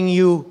judging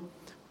you,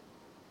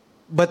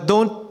 but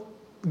don't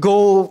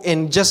go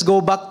and just go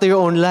back to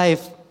your own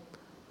life.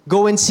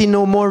 Go and sin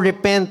no more.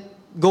 Repent.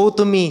 Go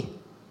to me.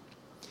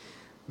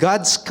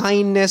 God's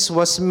kindness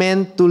was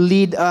meant to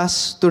lead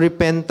us to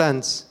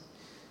repentance.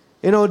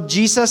 You know,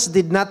 Jesus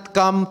did not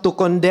come to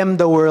condemn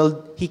the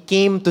world. He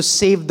came to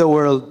save the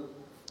world.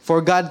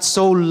 For God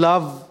so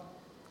loved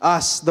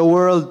us, the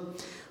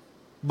world.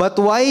 But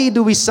why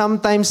do we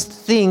sometimes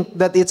think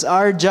that it's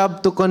our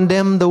job to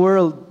condemn the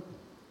world?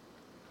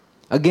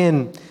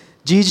 Again,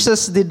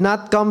 Jesus did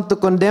not come to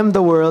condemn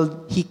the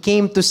world. He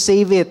came to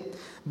save it.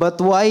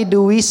 But why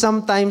do we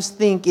sometimes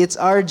think it's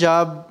our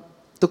job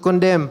to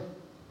condemn?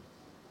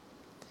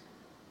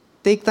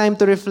 Take time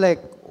to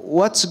reflect.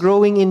 What's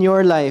growing in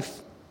your life?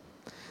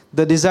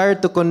 The desire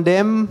to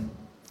condemn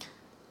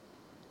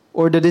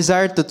or the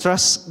desire to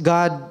trust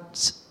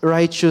God's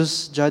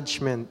righteous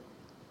judgment?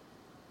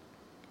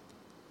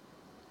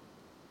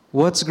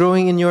 What's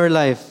growing in your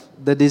life?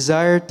 The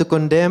desire to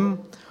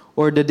condemn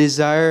or the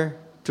desire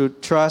to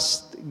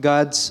trust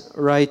God's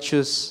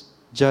righteous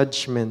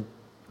judgment?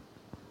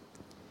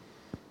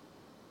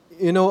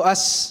 You know,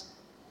 as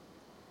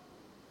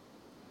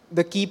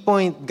the key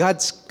point,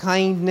 God's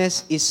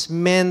kindness is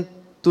meant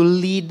to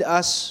lead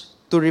us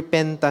to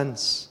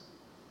repentance.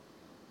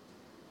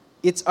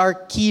 It's our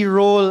key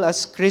role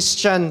as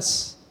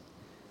Christians.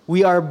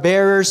 We are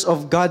bearers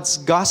of God's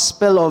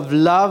gospel of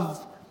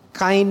love,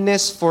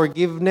 kindness,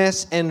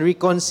 forgiveness, and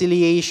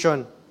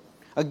reconciliation.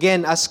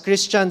 Again, as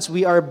Christians,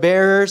 we are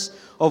bearers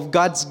of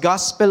God's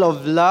gospel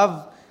of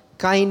love,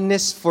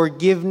 kindness,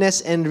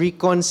 forgiveness, and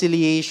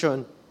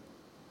reconciliation.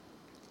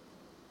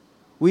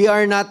 We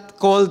are not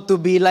called to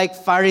be like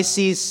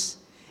Pharisees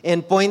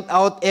and point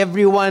out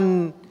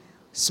everyone's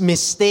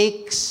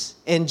mistakes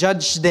and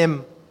judge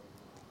them.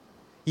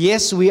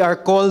 Yes, we are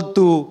called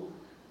to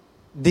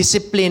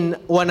discipline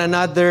one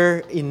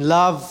another in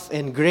love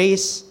and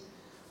grace,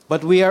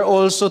 but we are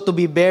also to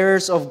be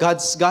bearers of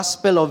God's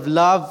gospel of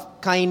love,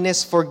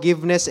 kindness,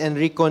 forgiveness, and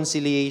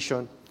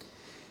reconciliation.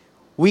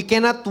 We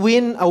cannot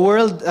win a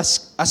world,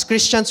 as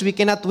Christians, we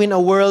cannot win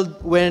a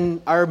world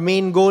when our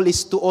main goal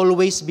is to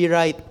always be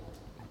right.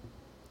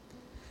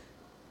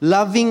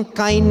 Loving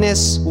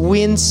kindness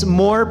wins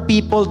more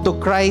people to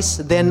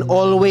Christ than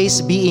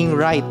always being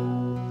right.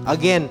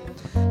 Again,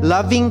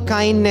 loving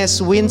kindness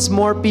wins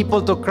more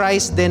people to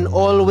Christ than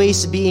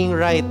always being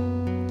right.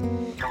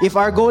 If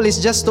our goal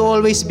is just to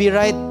always be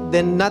right,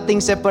 then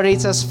nothing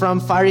separates us from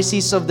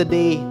Pharisees of the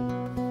day,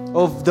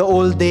 of the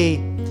old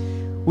day.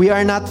 We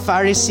are not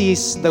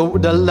Pharisees. The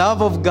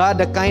love of God,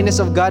 the kindness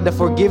of God, the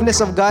forgiveness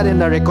of God,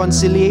 and the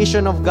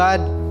reconciliation of God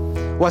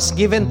was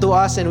given to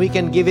us, and we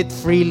can give it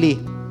freely.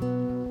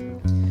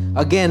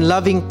 Again,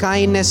 loving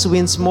kindness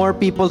wins more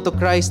people to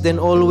Christ than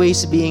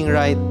always being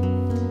right.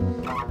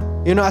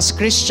 You know, as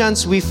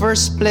Christians, we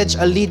first pledge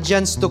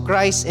allegiance to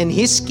Christ and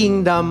His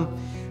kingdom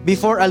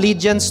before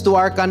allegiance to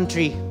our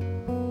country.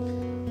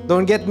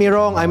 Don't get me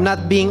wrong, I'm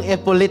not being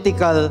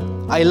apolitical.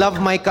 I love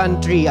my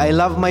country. I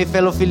love my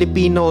fellow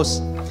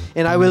Filipinos.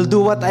 And I will do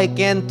what I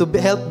can to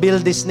help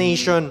build this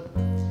nation.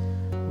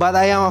 But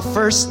I am a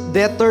first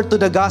debtor to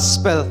the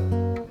gospel.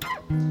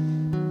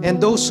 And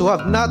those who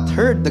have not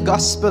heard the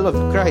gospel of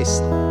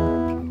Christ.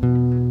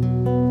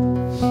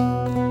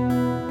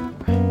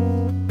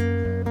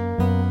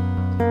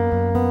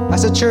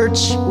 As a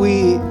church,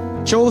 we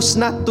chose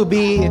not to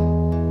be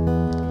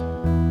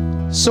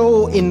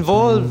so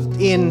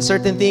involved in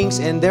certain things,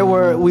 and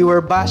we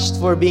were bashed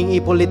for being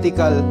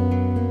apolitical.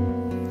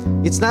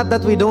 It's not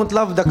that we don't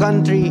love the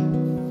country.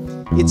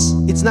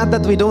 It's not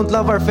that we don't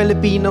love our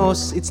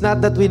Filipinos. It's not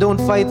that we don't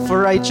fight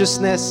for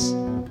righteousness.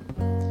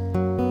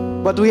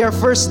 But we are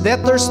first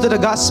debtors to the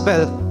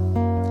gospel.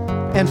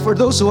 and for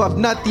those who have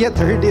not yet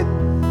heard it.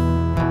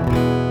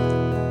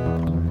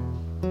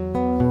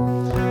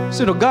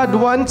 So God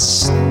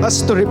wants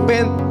us to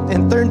repent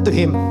and turn to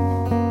Him.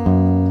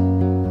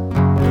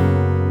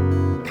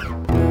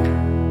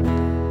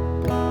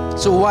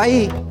 So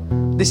why?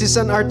 This is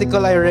an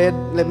article I read.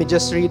 Let me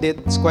just read it.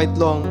 It's quite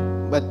long,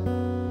 but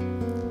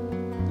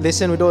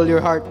listen with all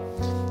your heart.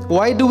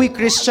 Why do we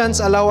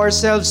Christians allow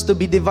ourselves to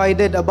be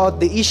divided about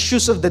the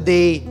issues of the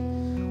day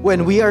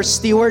when we are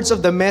stewards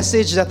of the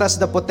message that has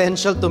the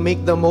potential to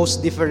make the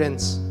most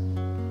difference?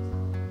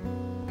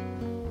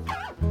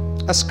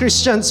 As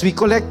Christians, we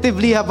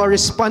collectively have a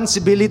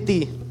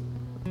responsibility.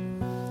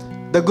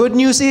 The good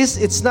news is,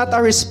 it's not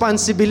our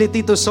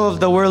responsibility to solve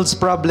the world's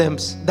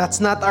problems. That's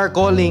not our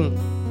calling.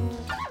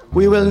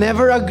 We will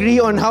never agree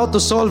on how to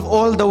solve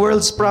all the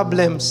world's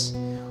problems.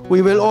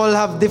 We will all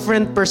have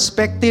different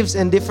perspectives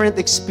and different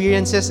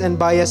experiences and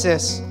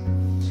biases.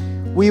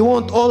 We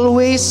won't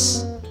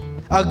always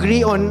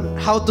agree on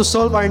how to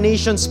solve our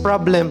nation's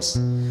problems.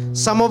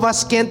 Some of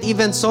us can't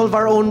even solve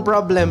our own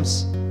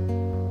problems.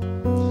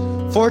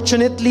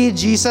 Fortunately,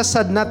 Jesus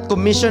had not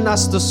commissioned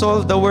us to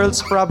solve the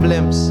world's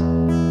problems.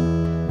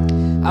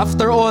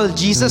 After all,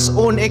 Jesus'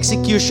 own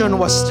execution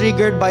was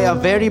triggered by a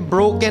very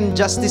broken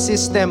justice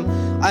system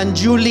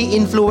unduly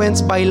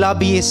influenced by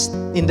lobbyists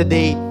in the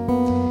day.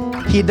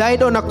 He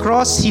died on a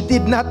cross he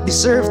did not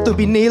deserve to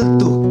be nailed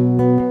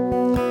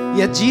to.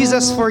 Yet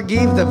Jesus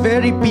forgave the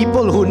very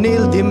people who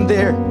nailed Him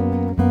there.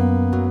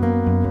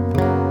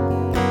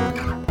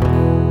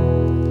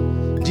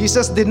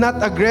 Jesus did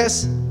not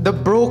address the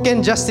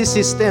broken justice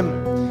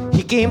system.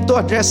 He came to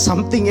address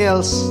something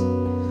else.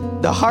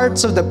 The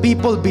hearts of the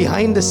people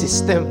behind the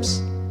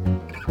systems.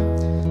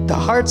 The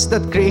hearts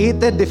that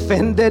created,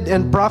 defended,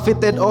 and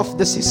profited off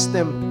the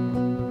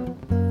system.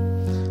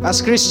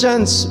 As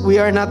Christians, we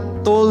are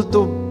not told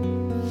to...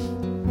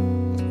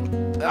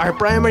 Our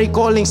primary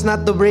calling is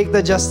not to break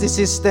the justice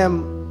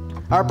system.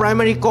 Our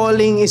primary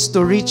calling is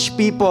to reach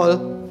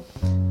people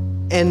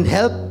and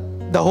help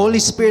the Holy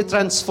Spirit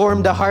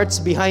transform the hearts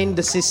behind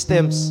the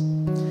systems.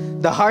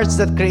 The hearts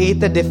that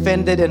created,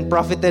 defended, and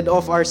profited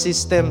off our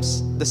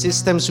systems, the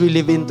systems we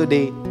live in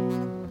today.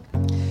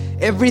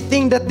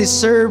 Everything that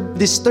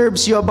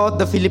disturbs you about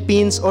the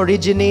Philippines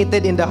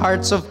originated in the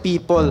hearts of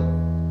people.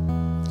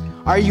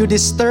 Are you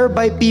disturbed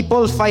by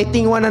people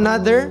fighting one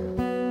another?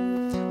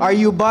 Are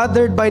you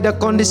bothered by the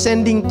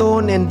condescending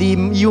tone and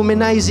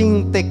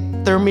dehumanizing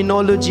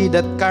terminology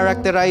that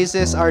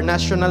characterizes our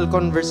national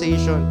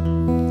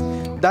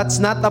conversation? That's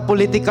not a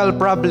political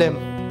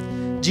problem.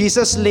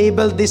 Jesus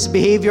labeled this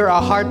behavior a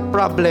heart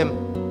problem.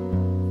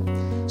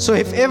 So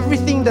if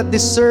everything that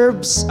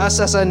disturbs us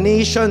as a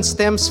nation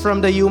stems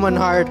from the human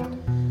heart,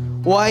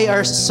 why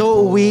are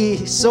we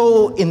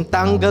so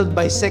entangled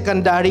by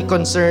secondary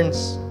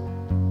concerns?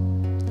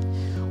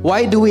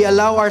 Why do we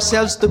allow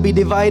ourselves to be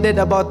divided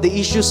about the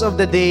issues of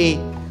the day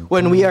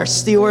when we are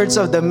stewards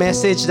of the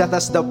message that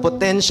has the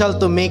potential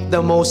to make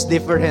the most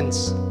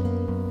difference?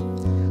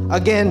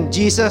 Again,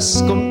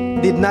 Jesus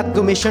did not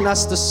commission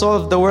us to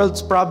solve the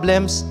world's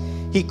problems.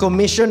 He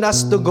commissioned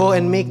us to go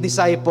and make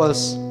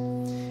disciples.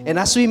 And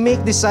as we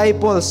make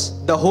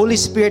disciples, the Holy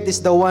Spirit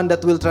is the one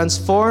that will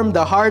transform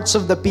the hearts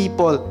of the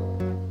people.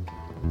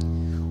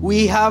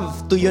 We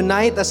have to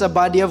unite as a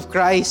body of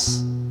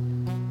Christ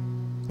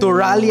to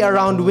rally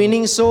around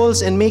winning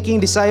souls and making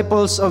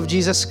disciples of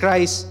Jesus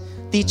Christ,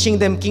 teaching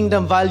them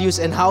kingdom values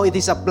and how it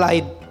is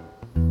applied.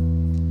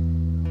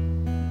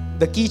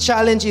 The key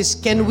challenge is,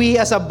 can we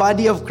as a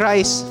body of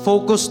Christ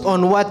focus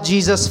on what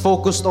Jesus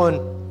focused on?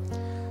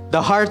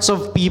 The hearts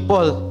of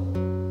people.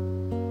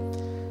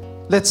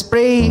 Let's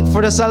pray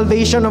for the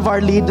salvation of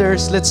our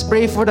leaders. Let's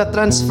pray for the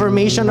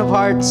transformation of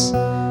hearts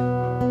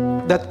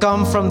that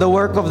come from the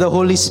work of the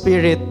Holy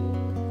Spirit.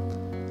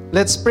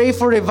 Let's pray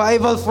for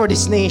revival for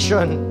this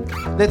nation.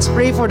 Let's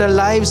pray for the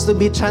lives to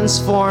be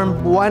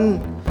transformed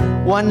one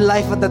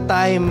life at a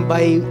time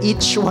by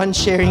each one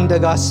sharing the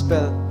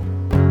gospel.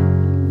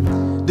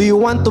 Do you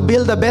want to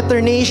build a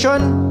better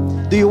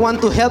nation? Do you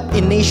want to help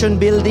in nation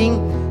building?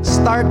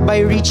 Start by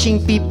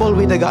reaching people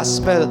with the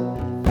gospel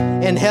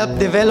and help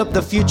develop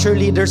the future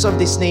leaders of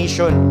this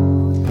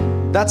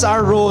nation. That's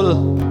our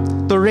role,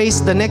 to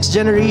raise the next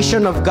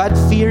generation of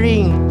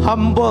God-fearing,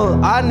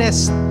 humble,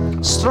 honest,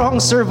 strong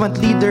servant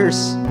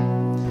leaders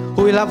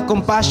who will have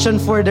compassion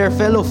for their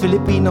fellow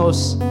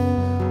Filipinos,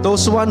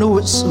 those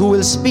who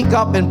will speak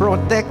up and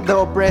protect the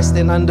oppressed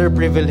and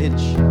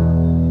underprivileged.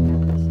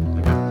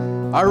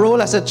 Our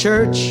role as a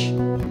church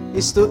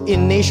is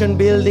in nation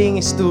building,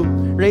 is to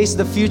raise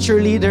the future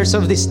leaders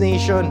of this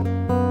nation,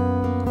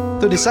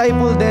 to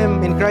disciple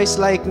them in Christ's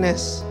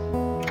likeness.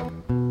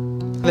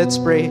 Let's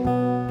pray.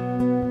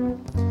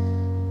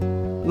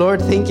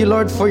 Lord, thank you,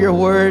 Lord, for your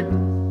word.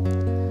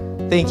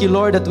 Thank you,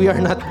 Lord, that we are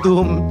not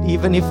doomed,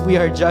 even if we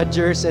are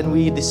judges and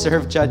we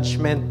deserve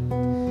judgment.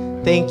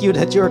 Thank you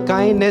that your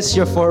kindness,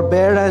 your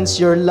forbearance,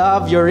 your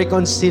love, your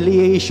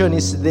reconciliation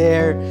is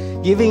there,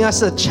 giving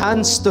us a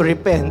chance to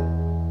repent.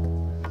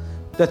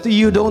 That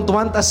you don't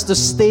want us to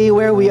stay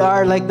where we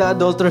are like the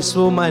adulterous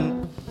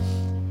woman.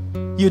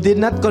 You did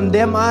not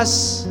condemn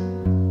us,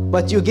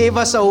 but you gave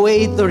us a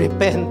way to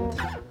repent.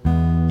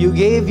 You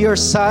gave your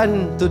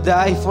Son to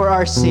die for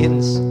our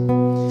sins.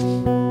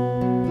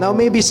 Now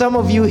maybe some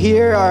of you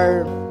here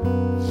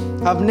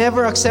have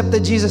never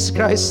accepted Jesus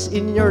Christ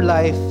in your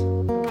life.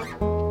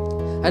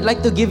 I'd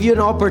like to give you an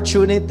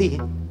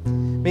opportunity.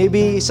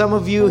 Maybe some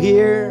of you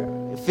here,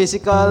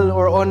 physical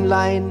or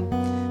online,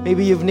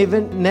 maybe you've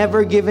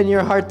never given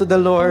your heart to the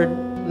Lord.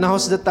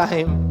 Now's the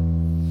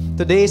time.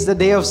 Today is the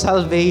day of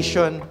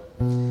salvation.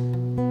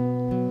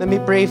 Let me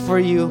pray for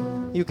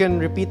you. You can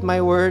repeat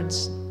my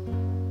words.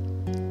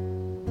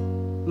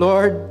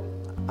 Lord,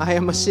 I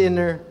am a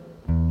sinner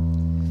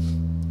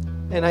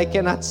and I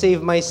cannot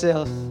save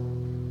myself.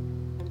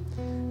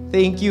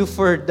 Thank you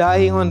for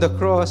dying on the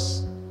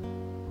cross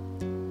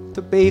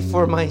to pay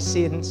for my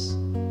sins.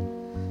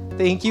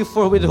 Thank you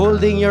for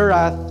withholding your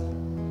wrath.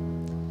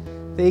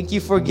 Thank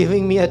you for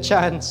giving me a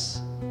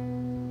chance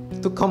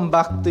to come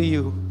back to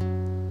you.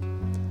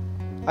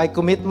 I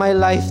commit my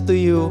life to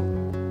you.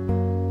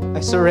 I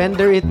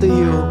surrender it to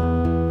you.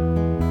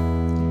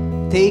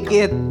 Take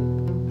it.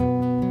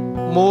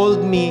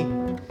 Mold me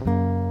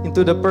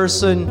into the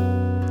person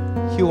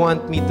you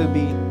want me to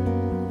be.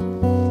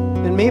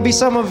 And maybe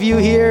some of you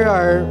here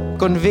are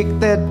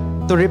convicted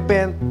to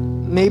repent.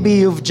 Maybe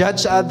you've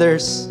judged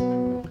others.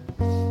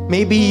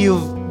 Maybe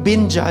you've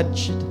been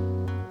judged.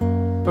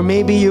 Or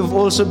maybe you've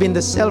also been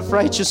the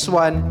self-righteous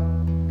one.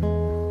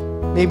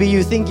 Maybe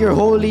you think you're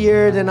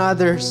holier than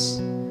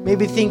others.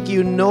 Maybe think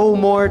you know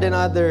more than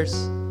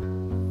others.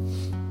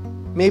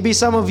 Maybe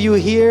some of you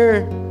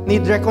here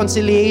need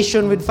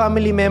reconciliation with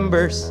family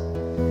members.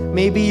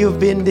 Maybe you've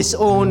been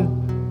disowned.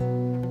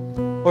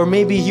 Or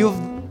maybe you've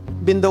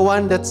been the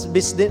one that's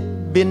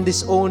been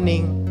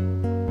disowning.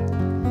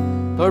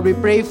 Lord, we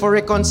pray for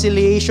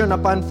reconciliation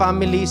upon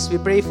families. We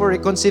pray for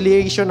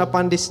reconciliation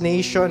upon this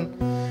nation.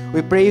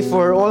 We pray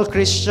for all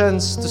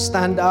Christians to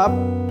stand up,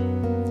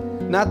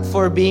 not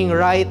for being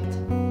right,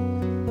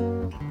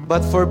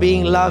 but for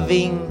being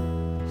loving,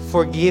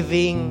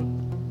 forgiving,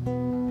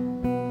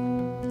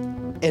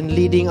 and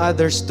leading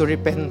others to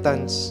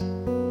repentance.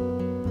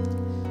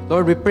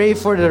 Lord, we pray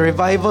for the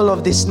revival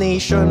of this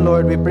nation.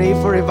 Lord, we pray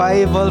for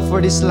revival for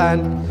this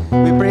land.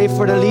 We pray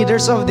for the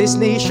leaders of this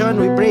nation.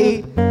 We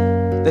pray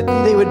that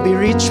they would be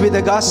rich with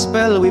the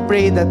gospel. We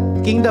pray that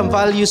kingdom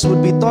values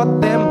would be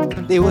taught them.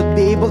 They would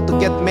be able to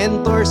get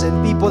mentors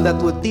and people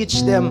that would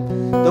teach them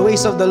the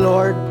ways of the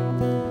Lord.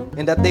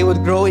 And that they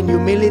would grow in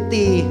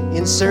humility,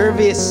 in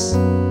service,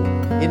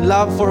 in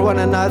love for one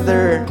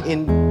another,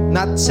 in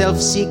not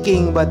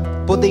self-seeking, but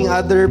putting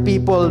other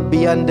people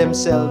beyond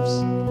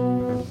themselves.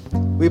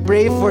 We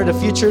pray for the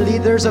future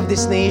leaders of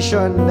this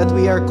nation that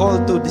we are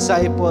called to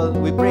disciple.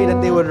 We pray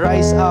that they would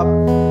rise up,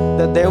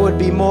 that there would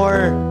be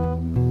more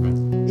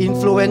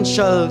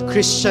influential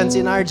Christians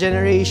in our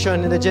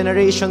generation and the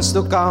generations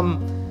to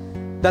come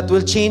that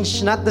will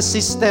change not the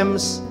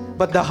systems,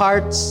 but the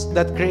hearts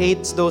that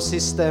creates those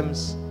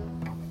systems.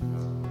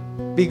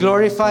 Be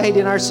glorified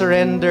in our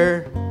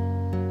surrender.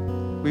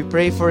 We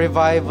pray for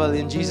revival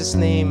in Jesus'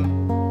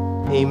 name.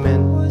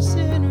 Amen.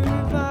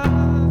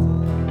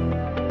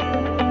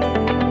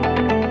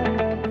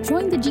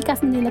 Join the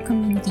GCAF Manila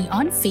community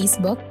on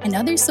Facebook and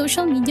other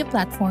social media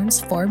platforms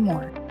for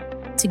more.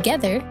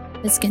 Together,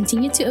 let's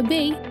continue to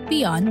obey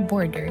beyond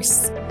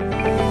borders.